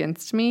use it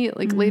against me,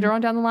 like later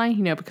on down the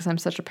line? Because I'm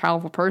such a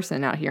powerful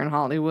person out here in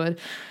Hollywood.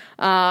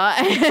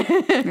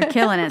 You're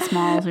killing it,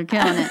 Smalls. You're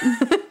killing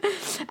it.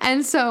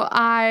 And so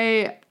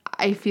I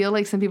feel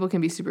like some people can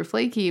be super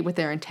flaky with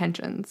their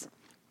intentions.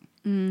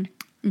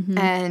 Mm-hmm.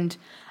 And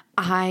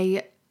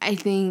I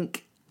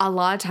think a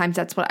lot of times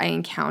that's what I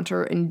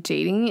encounter in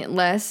dating.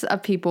 Less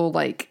of people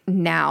like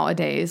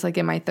nowadays, like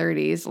in my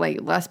 30s,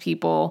 like less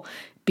people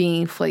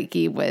being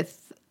flaky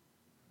with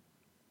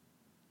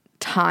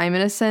time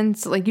in a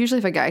sense. Like usually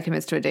if a guy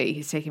commits to a date,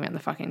 he's taking me on the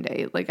fucking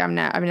date. Like I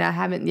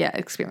haven't yet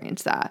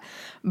experienced that.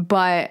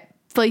 But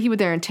flaky with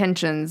their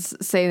intentions,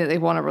 saying that they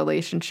want a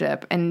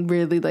relationship and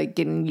really like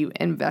getting you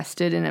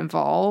invested and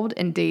involved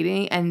in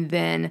dating, and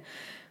then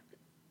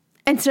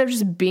instead of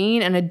just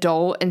being an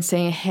adult and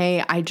saying,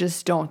 hey, I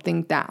just don't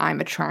think that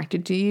I'm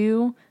attracted to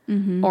you,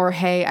 or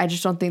hey, I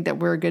just don't think that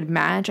we're a good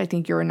match. I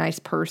think you're a nice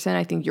person.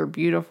 I think you're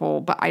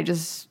beautiful, but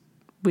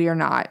we are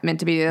not meant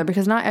to be together,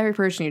 because not every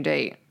person you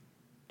date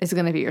is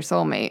going to be your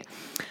soulmate.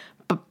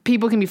 But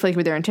people can be flaky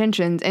with their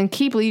intentions and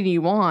keep leading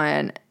you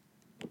on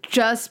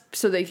just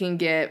so they can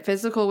get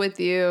physical with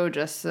you,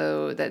 just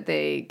so that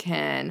they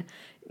can,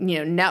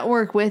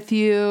 network with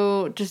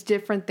you, just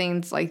different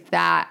things like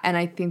that. And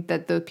I think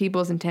that the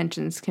people's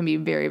intentions can be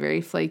very,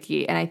 very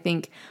flaky. And I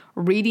think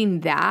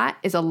reading that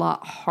is a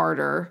lot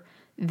harder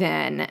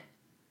than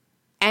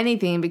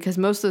anything, because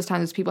most of those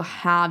times people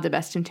have the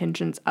best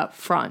intentions up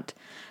front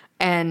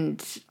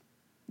and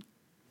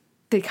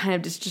they kind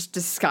of just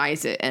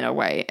disguise it in a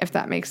way, if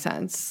that makes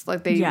sense.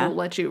 Like they will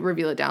let you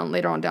reveal it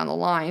later on down the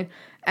line.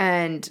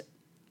 And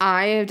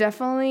I have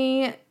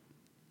definitely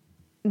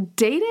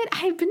dated.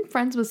 I've been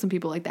friends with some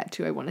people like that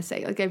too, I want to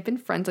say. Like I've been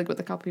friends like with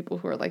a couple people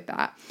who are like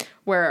that,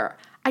 where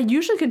I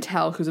usually can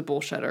tell who's a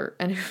bullshitter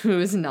and who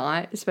is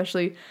not,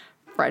 especially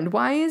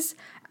friend-wise.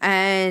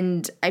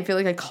 And I feel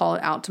like I call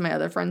it out to my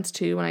other friends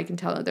too when I can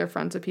tell that they're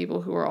friends with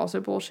people who are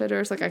also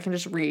bullshitters. Like I can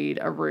just read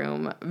a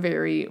room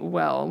very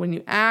well. When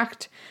you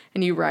act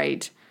and you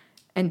write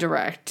and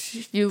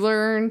direct, you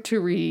learn to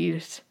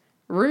read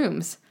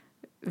rooms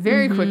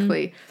very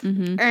quickly.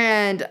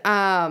 And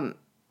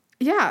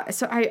yeah,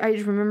 so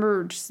I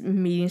remember just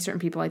meeting certain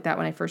people like that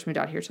when I first moved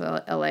out here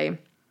to LA.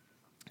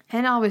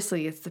 And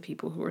obviously, it's the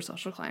people who are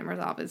social climbers.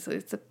 Obviously,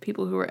 it's the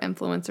people who are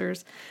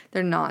influencers.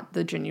 They're not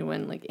the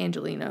genuine, like,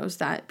 Angelinos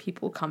that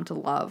people come to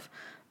love.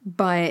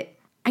 But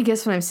I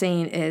guess what I'm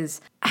saying is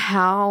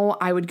how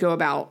I would go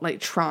about, like,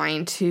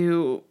 trying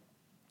to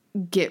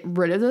get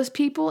rid of those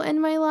people in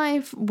my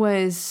life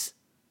was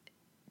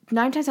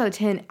 9 times out of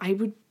 10, I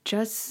would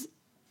just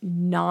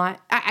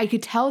not... I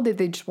could tell that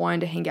they just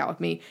wanted to hang out with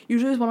me.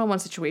 Usually it was one-on-one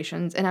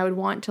situations, and I would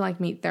want to, like,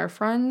 meet their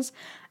friends.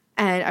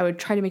 And I would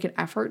try to make an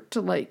effort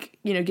to, like,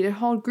 you know, get a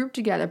whole group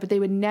together. But they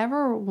would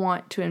never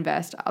want to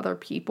invest other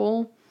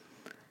people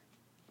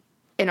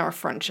in our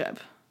friendship.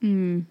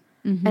 And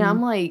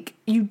I'm like,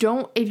 you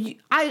don't, if you,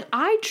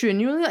 I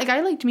genuinely, like,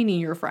 I liked meeting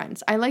your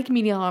friends. I like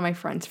meeting a lot of my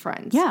friends'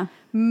 friends. Yeah.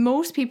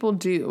 Most people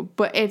do.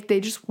 But if they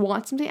just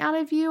want something out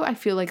of you, I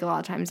feel like a lot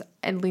of times,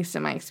 at least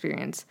in my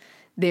experience,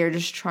 they're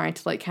just trying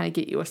to, like, kind of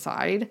get you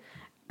aside.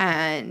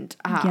 And,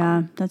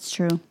 yeah, that's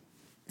true.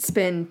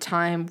 Spend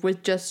time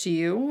with just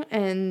you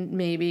and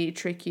maybe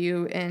trick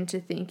you into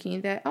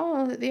thinking that,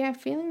 oh, they have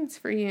feelings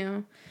for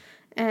you.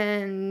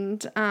 And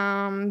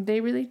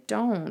they really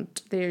don't.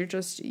 They're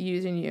just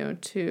using you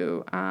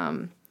to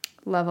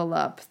level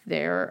up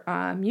their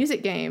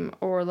music game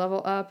or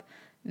level up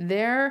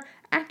their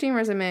acting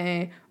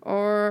resume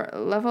or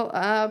level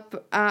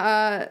up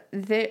I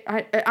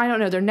don't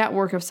know, their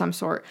network of some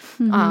sort.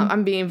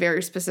 I'm being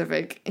very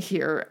specific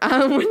here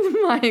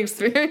with my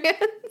experience.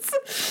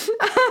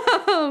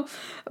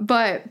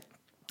 But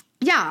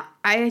yeah,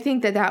 I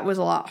think that was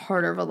a lot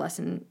harder of a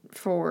lesson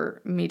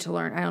for me to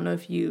learn. I don't know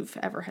if you've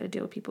ever had to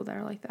deal with people that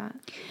are like that.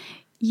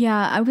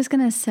 Yeah, I was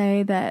going to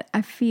say that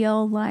I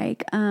feel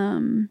like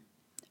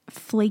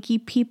flaky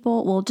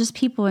people, well, just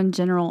people in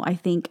general, I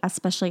think,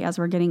 especially as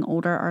we're getting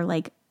older, are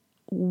like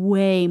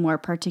way more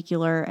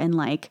particular and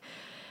like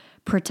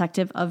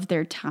protective of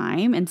their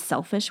time and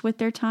selfish with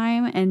their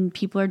time. And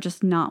people are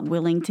just not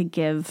willing to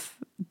give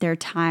their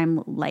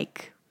time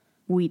like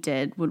we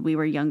did when we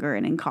were younger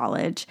and in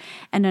college.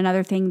 And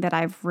another thing that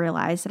I've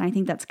realized, and I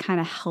think that's kind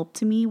of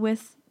helped me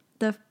with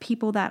the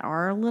people that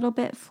are a little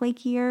bit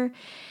flakier,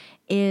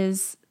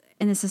 is,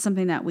 and this is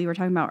something that we were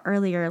talking about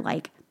earlier,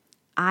 like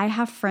I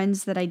have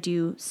friends that I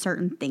do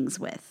certain things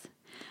with.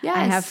 Yes.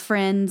 I have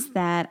friends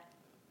that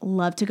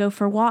love to go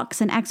for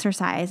walks and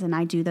exercise, and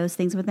I do those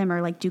things with them,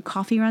 or like do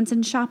coffee runs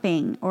and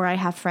shopping. Or I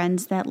have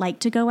friends that like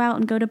to go out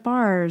and go to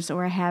bars,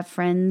 or I have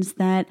friends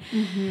that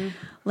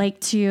like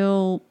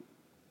to,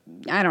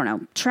 I don't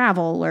know,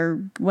 travel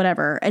or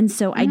whatever. And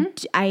so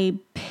I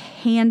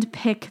hand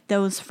pick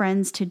those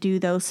friends to do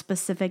those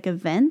specific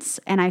events.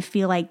 And I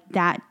feel like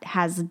that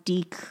has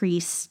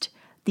decreased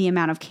the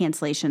amount of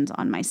cancellations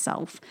on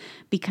myself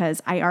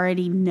because I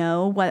already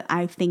know what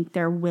I think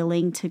they're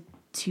willing to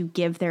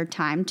give their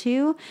time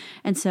to.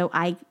 And so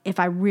if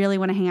I really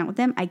want to hang out with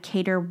them, I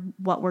cater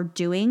what we're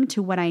doing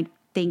to what I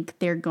think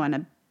they're going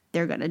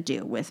to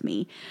do with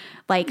me.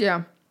 Like,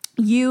 yeah.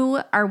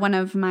 You are one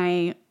of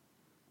my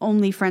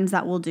only friends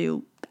that will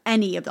do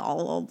any of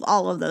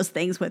all of those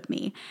things with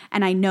me.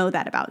 And I know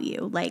that about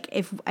you. Like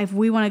if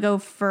we want to go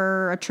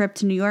for a trip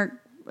to New York,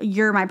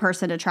 you're my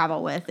person to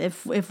travel with.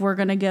 If we're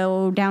going to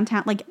go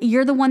downtown, like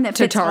you're the one that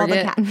fits all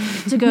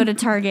the to go to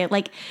Target.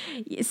 Like,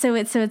 so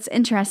it's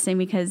interesting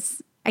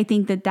because I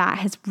think that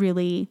has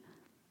really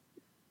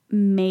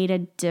made a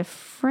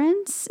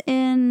difference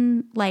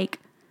in like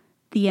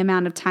the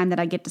amount of time that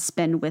I get to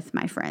spend with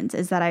my friends,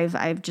 is that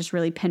I've just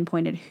really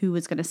pinpointed who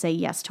is going to say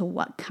yes to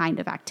what kind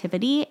of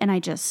activity. And I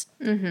just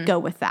go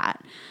with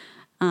that.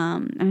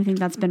 And I think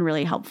that's been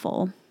really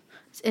helpful.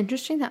 It's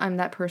interesting that I'm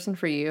that person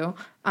for you.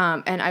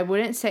 And I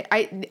wouldn't say,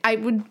 I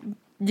would,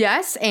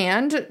 yes,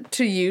 and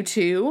to you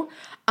too.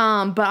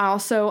 But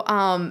also,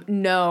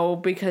 no,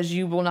 because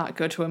you will not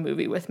go to a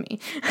movie with me.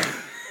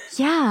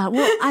 Yeah.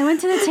 Well, I went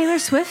to the Taylor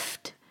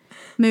Swift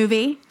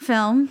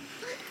film.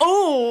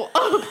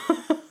 Oh,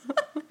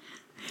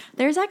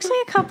 there's actually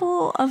a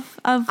couple of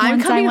ones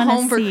I'm coming I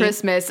home for see.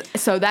 Christmas,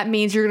 so that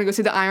means you're going to go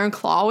see the Iron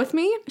Claw with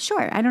me?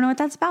 Sure. I don't know what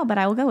that's about, but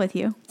I will go with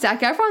you. Zac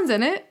Efron's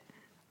in it.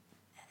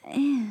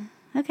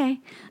 Okay.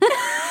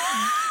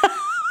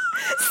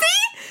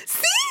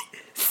 See?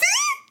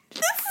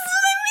 This is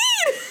what I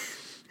mean.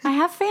 I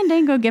have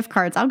Fandango gift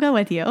cards. I'll go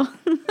with you.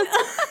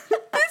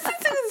 This is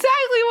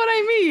exactly what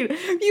I mean.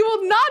 You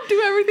will not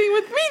do everything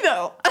with me,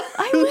 though.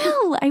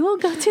 I will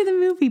go to the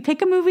movie.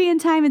 Pick a movie in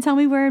time and tell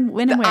me when and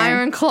where. The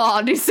Iron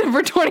Claw,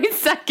 December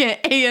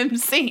 22nd,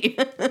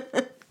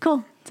 AMC.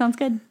 Cool. Sounds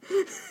good.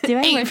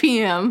 8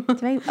 p.m.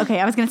 Okay,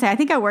 I was going to say, I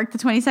think I work the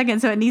 22nd,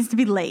 so it needs to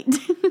be late.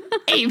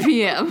 8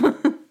 p.m.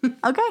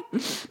 Okay.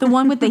 The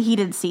one with the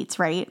heated seats,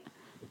 right?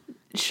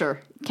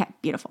 Sure. Okay,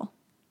 beautiful.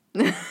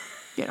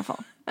 Beautiful.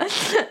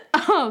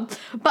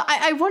 But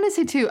I want to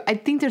say too, I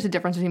think there's a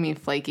difference between being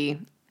flaky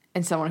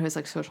and someone who has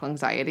like social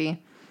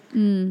anxiety.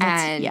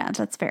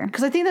 That's fair.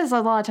 Because I think that's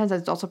a lot of times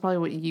that's also probably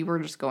what you were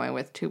just going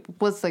with too,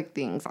 was like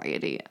the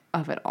anxiety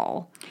of it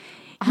all.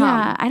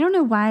 Yeah, I don't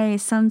know why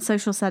some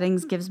social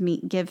settings give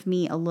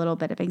me a little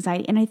bit of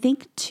anxiety. And I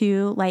think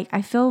too, like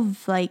I feel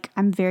like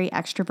I'm very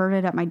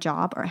extroverted at my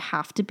job, or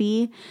have to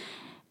be.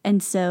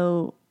 And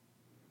so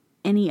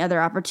any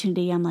other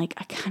opportunity, I'm like,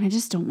 I kind of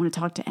just don't want to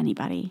talk to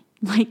anybody.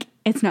 Like,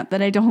 it's not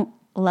that I don't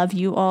love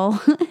you all.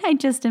 I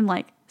just am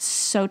like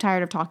so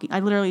tired of talking.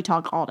 I literally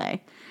talk all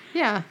day.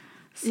 Yeah.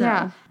 So.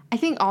 Yeah. I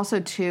think also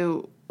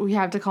too, we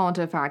have to call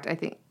into fact, I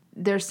think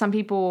there's some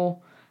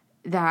people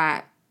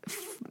that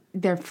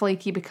they're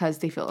flaky because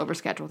they feel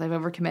overscheduled. They've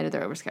overcommitted.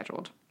 They're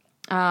overscheduled.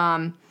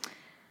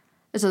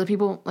 So the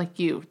people like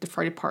you, the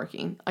afraid of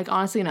parking. Like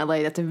honestly, in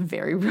LA, that's a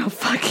very real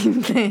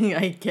fucking thing.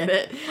 I get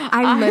it.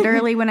 I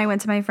literally, when I went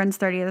to my friend's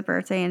 30th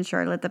birthday in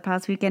Charlotte the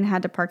past weekend,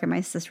 had to park at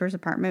my sister's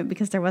apartment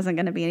because there wasn't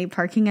going to be any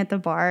parking at the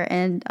bar,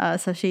 and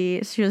so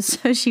she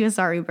was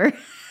our Uber.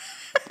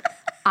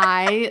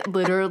 I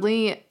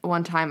literally,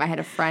 one time I had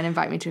a friend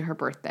invite me to her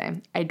birthday.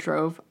 I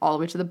drove all the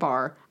way to the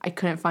bar. I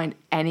couldn't find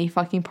any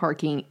fucking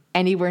parking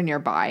anywhere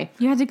nearby.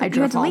 You had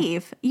to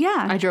leave.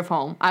 Yeah. I drove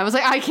home. I was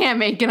like, I can't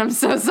make it. I'm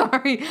so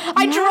sorry.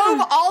 I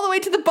drove all the way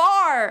to the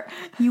bar.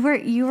 You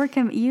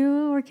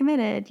were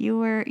committed. You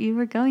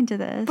were going to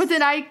this. But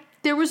then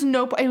there was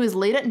no, it was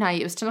late at night.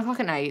 It was 10 o'clock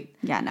at night.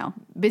 Yeah, no.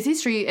 Busy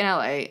street in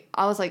LA.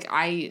 I was like,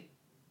 I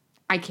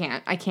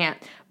can't.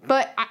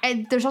 But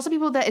there's also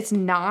people that it's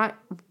not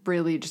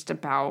really just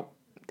about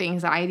the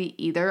anxiety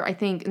either. I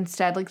think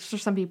instead, like, for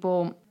some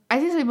people, I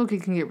think some people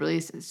can get really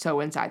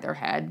so inside their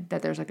head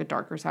that there's like a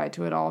darker side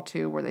to it all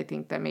too, where they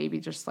think that maybe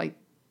just like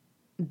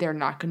they're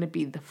not going to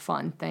be the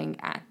fun thing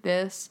at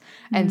this.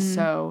 And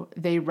so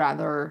they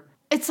rather,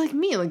 it's like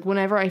me, like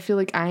whenever I feel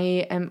like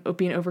I am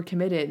being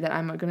overcommitted, that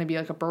I'm going to be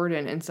like a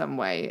burden in some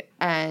way,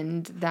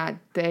 and that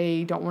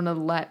they don't want to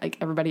let like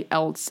everybody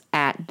else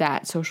at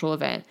that social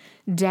event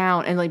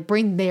down and like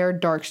bring their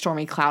dark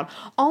stormy cloud,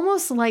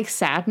 almost like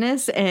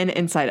Sadness and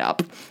Inside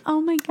Up.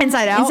 Oh my god.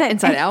 Inside Out.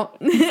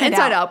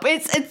 Inside Up.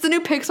 It's the new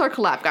Pixar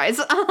collab, guys.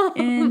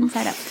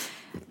 Inside Out.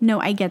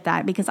 No, I get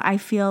that, because I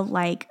feel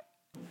like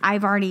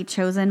I've already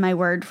chosen my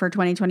word for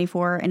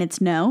 2024, and it's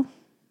no.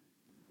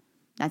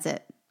 That's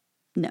it.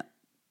 No.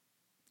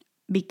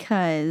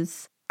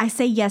 Because I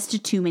say yes to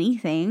too many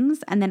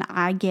things, and then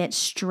I get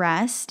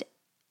stressed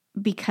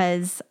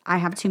because I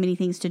have too many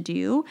things to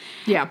do.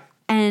 Yeah.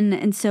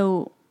 And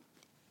so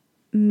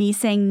me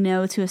saying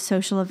no to a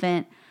social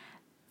event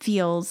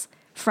feels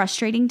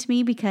frustrating to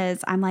me,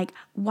 because I'm like,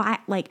 why?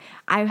 Like,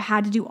 I've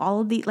had to do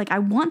all of the, like, I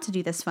want to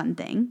do this fun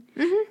thing,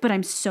 but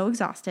I'm so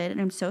exhausted and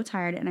I'm so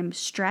tired and I'm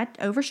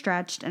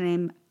overstretched,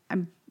 and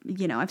I'm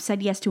I've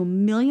said yes to a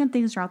million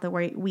things throughout the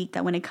week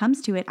that when it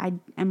comes to it,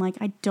 I'm like,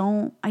 I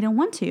don't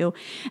want to.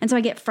 And so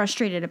I get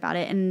frustrated about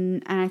it.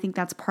 And I think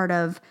that's part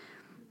of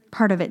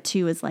it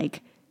too, is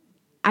like,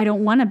 I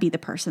don't want to be the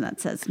person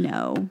that says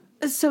no.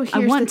 So here's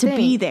I want to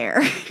be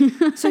there.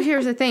 So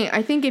here's the thing.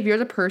 I think if you're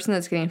the person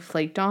that's getting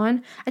flaked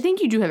on, I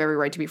think you do have every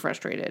right to be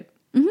frustrated.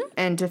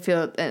 And to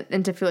feel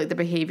like the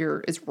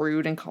behavior is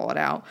rude and call it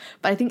out.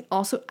 But I think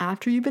also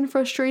after you've been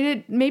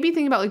frustrated, maybe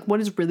think about like what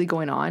is really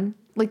going on.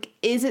 Like,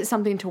 is it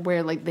something to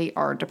where like they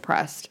are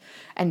depressed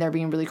and they're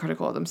being really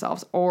critical of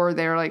themselves, or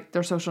they're like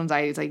their social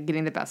anxiety is like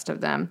getting the best of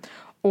them,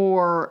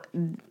 or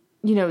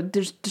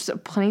there's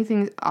just plenty of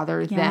things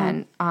other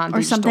than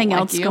or something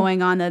else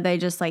going on that they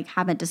just like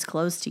haven't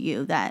disclosed to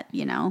you that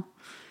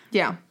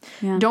Yeah.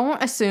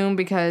 Don't assume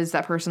because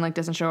that person like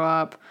doesn't show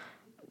up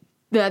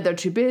that they're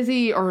too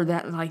busy, or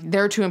that like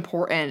they're too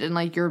important and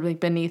like you're like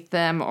beneath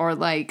them, or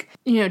like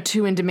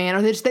too in demand,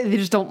 or they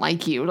just don't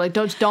like you. Like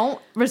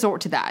don't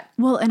resort to that.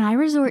 Well, and I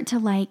resort to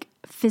like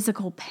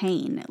physical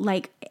pain.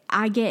 Like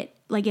I get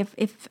like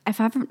if I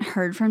haven't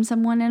heard from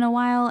someone in a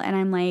while, and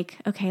I'm like,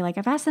 okay, like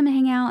I've asked them to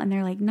hang out and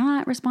they're like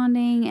not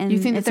responding, and you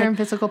think that they're in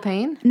physical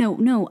pain?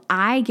 No,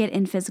 I get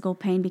in physical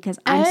pain because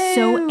I'm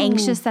so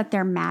anxious that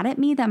they're mad at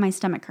me that my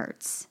stomach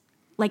hurts.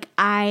 Like,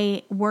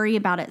 I worry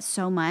about it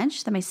so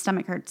much that my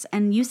stomach hurts.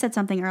 And you said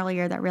something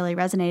earlier that really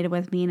resonated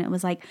with me. And it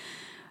was like,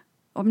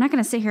 I'm not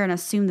going to sit here and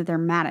assume that they're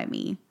mad at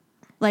me.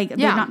 Like, they've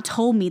not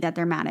told me that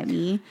they're mad at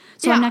me.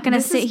 So I'm not going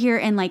to sit here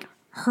and, like,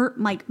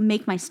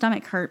 make my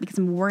stomach hurt because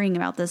I'm worrying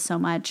about this so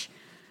much.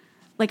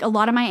 Like, a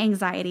lot of my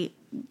anxiety,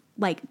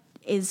 like,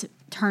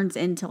 turns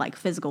into, like,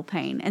 physical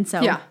pain. And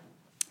so... Yeah.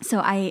 So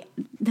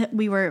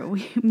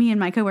me and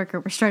my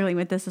coworker were struggling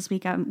with this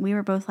week. We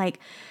were both like,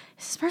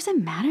 is this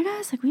person mad at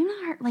us? Like, we've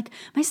not hurt, like,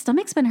 my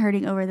stomach's been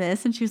hurting over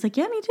this. And she was like,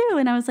 yeah, me too.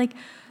 And I was like,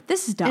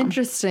 this is dumb.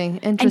 Interesting.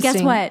 And guess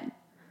what?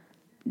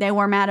 They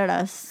were mad at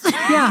us.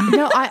 Yeah.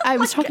 No, I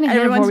was talking to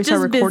Hannah before we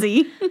started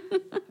recording. Busy.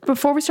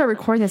 Before we started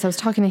recording this, I was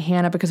talking to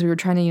Hannah because we were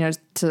trying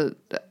to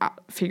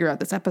figure out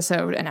this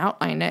episode and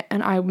outline it.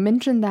 And I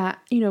mentioned that,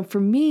 for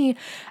me,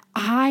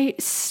 I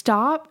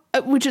stop,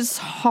 which is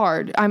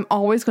hard. I'm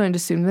always going to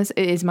assume this.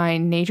 It is my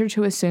nature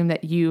to assume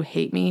that you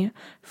hate me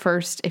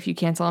first if you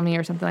cancel on me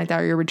or something like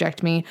that, or you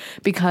reject me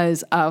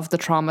because of the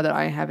trauma that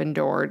I have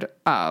endured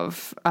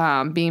of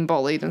being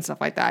bullied and stuff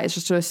like that. It's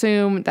just to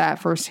assume that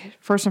first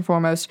and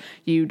foremost,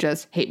 you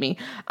just hate me.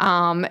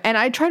 And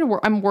I try to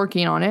work. I'm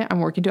working on it.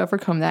 I'm working to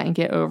overcome that and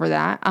get over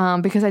that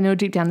because I know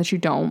deep down that you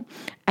don't.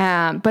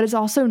 But it's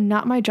also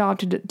not my job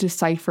to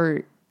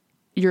decipher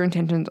your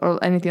intentions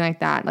or anything like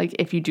that, like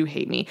if you do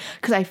hate me,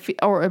 because I feel,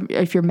 or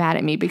if you're mad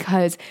at me,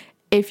 because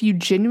if you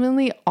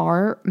genuinely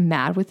are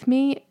mad with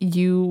me,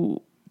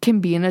 you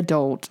can be an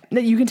adult,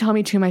 that you can tell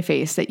me to my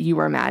face that you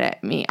are mad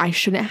at me. I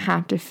shouldn't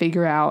have to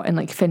figure out and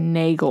like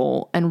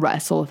finagle and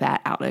wrestle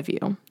that out of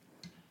you.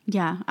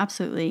 Yeah,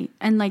 absolutely.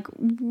 And like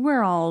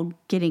we're all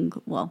getting,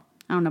 well,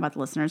 I don't know about the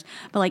listeners,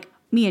 but like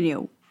me and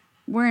you,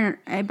 I'm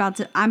about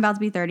to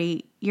be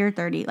 30, you're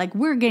 30. Like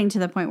we're getting to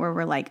the point where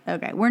we're like,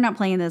 okay, we're not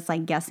playing this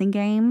like guessing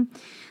game.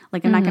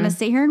 Like I'm not going to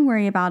sit here and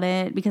worry about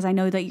it because I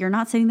know that you're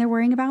not sitting there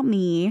worrying about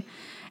me.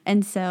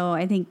 And so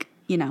I think,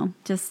 you know,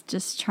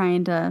 just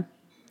trying to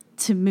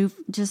move,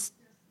 just,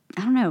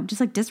 I don't know, just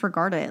like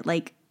disregard it.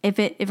 Like if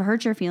it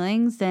hurts your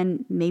feelings,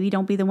 then maybe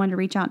don't be the one to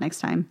reach out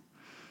next time.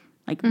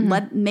 Like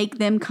make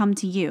them come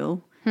to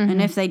you.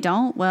 And if they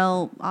don't,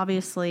 well,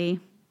 obviously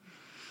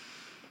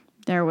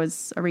there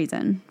was a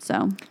reason.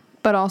 So,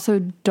 but also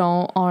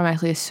don't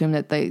automatically assume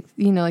that they,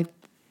 you know, like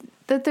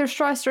that they're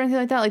stressed or anything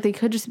like that. Like they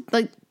could just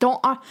like,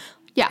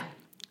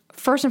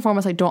 first and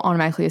foremost, like don't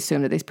automatically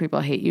assume that these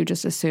people hate you.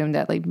 Just assume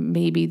that like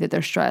maybe that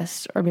they're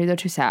stressed or maybe they're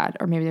too sad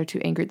or maybe they're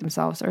too angry at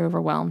themselves or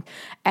overwhelmed,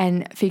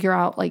 and figure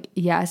out like,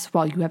 yes,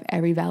 while you have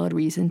every valid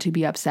reason to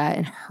be upset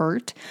and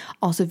hurt,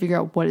 also figure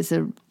out what is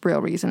the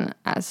real reason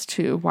as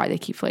to why they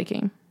keep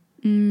flaking.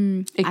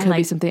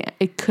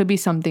 It could be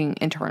something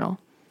internal.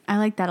 I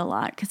like that a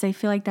lot because I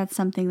feel like that's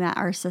something that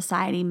our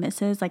society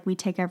misses. Like we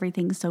take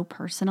everything so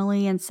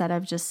personally instead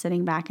of just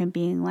sitting back and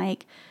being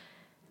like,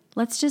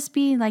 let's just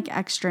be like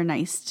extra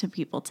nice to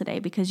people today,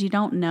 because you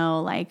don't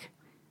know, like,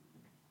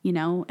 you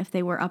know, if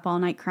they were up all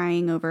night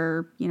crying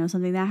over, you know,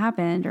 something that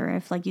happened, or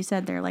if, like you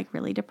said, they're like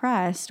really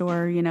depressed,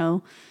 or, you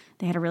know,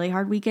 they had a really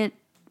hard week at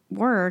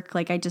work.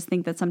 Like, I just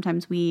think that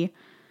sometimes we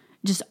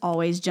just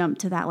always jump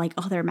to that, like,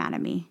 oh, they're mad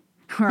at me.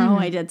 Or, oh,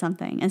 I did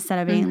something, instead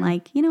of being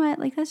like, you know what,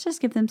 like, let's just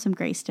give them some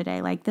grace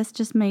today. Like, this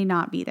just may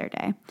not be their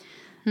day.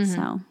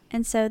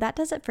 So that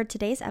does it for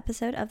today's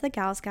episode of The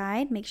Gals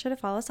Guide. Make sure to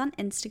follow us on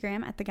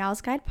Instagram at The Gals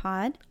Guide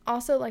Pod.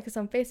 Also like us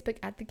on Facebook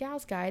at The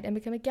Gals Guide and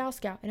become a Gal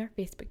Scout in our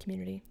Facebook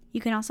community.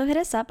 You can also hit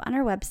us up on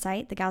our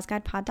website,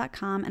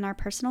 thegalsguidepod.com, and our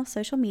personal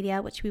social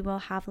media, which we will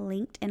have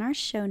linked in our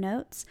show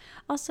notes.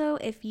 Also,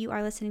 if you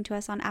are listening to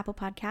us on Apple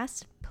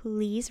Podcasts,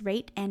 please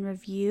rate and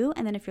review.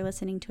 And then if you're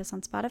listening to us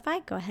on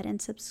Spotify, go ahead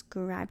and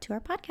subscribe to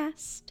our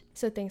podcast.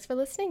 So thanks for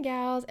listening,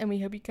 gals, and we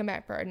hope you come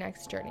back for our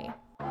next journey.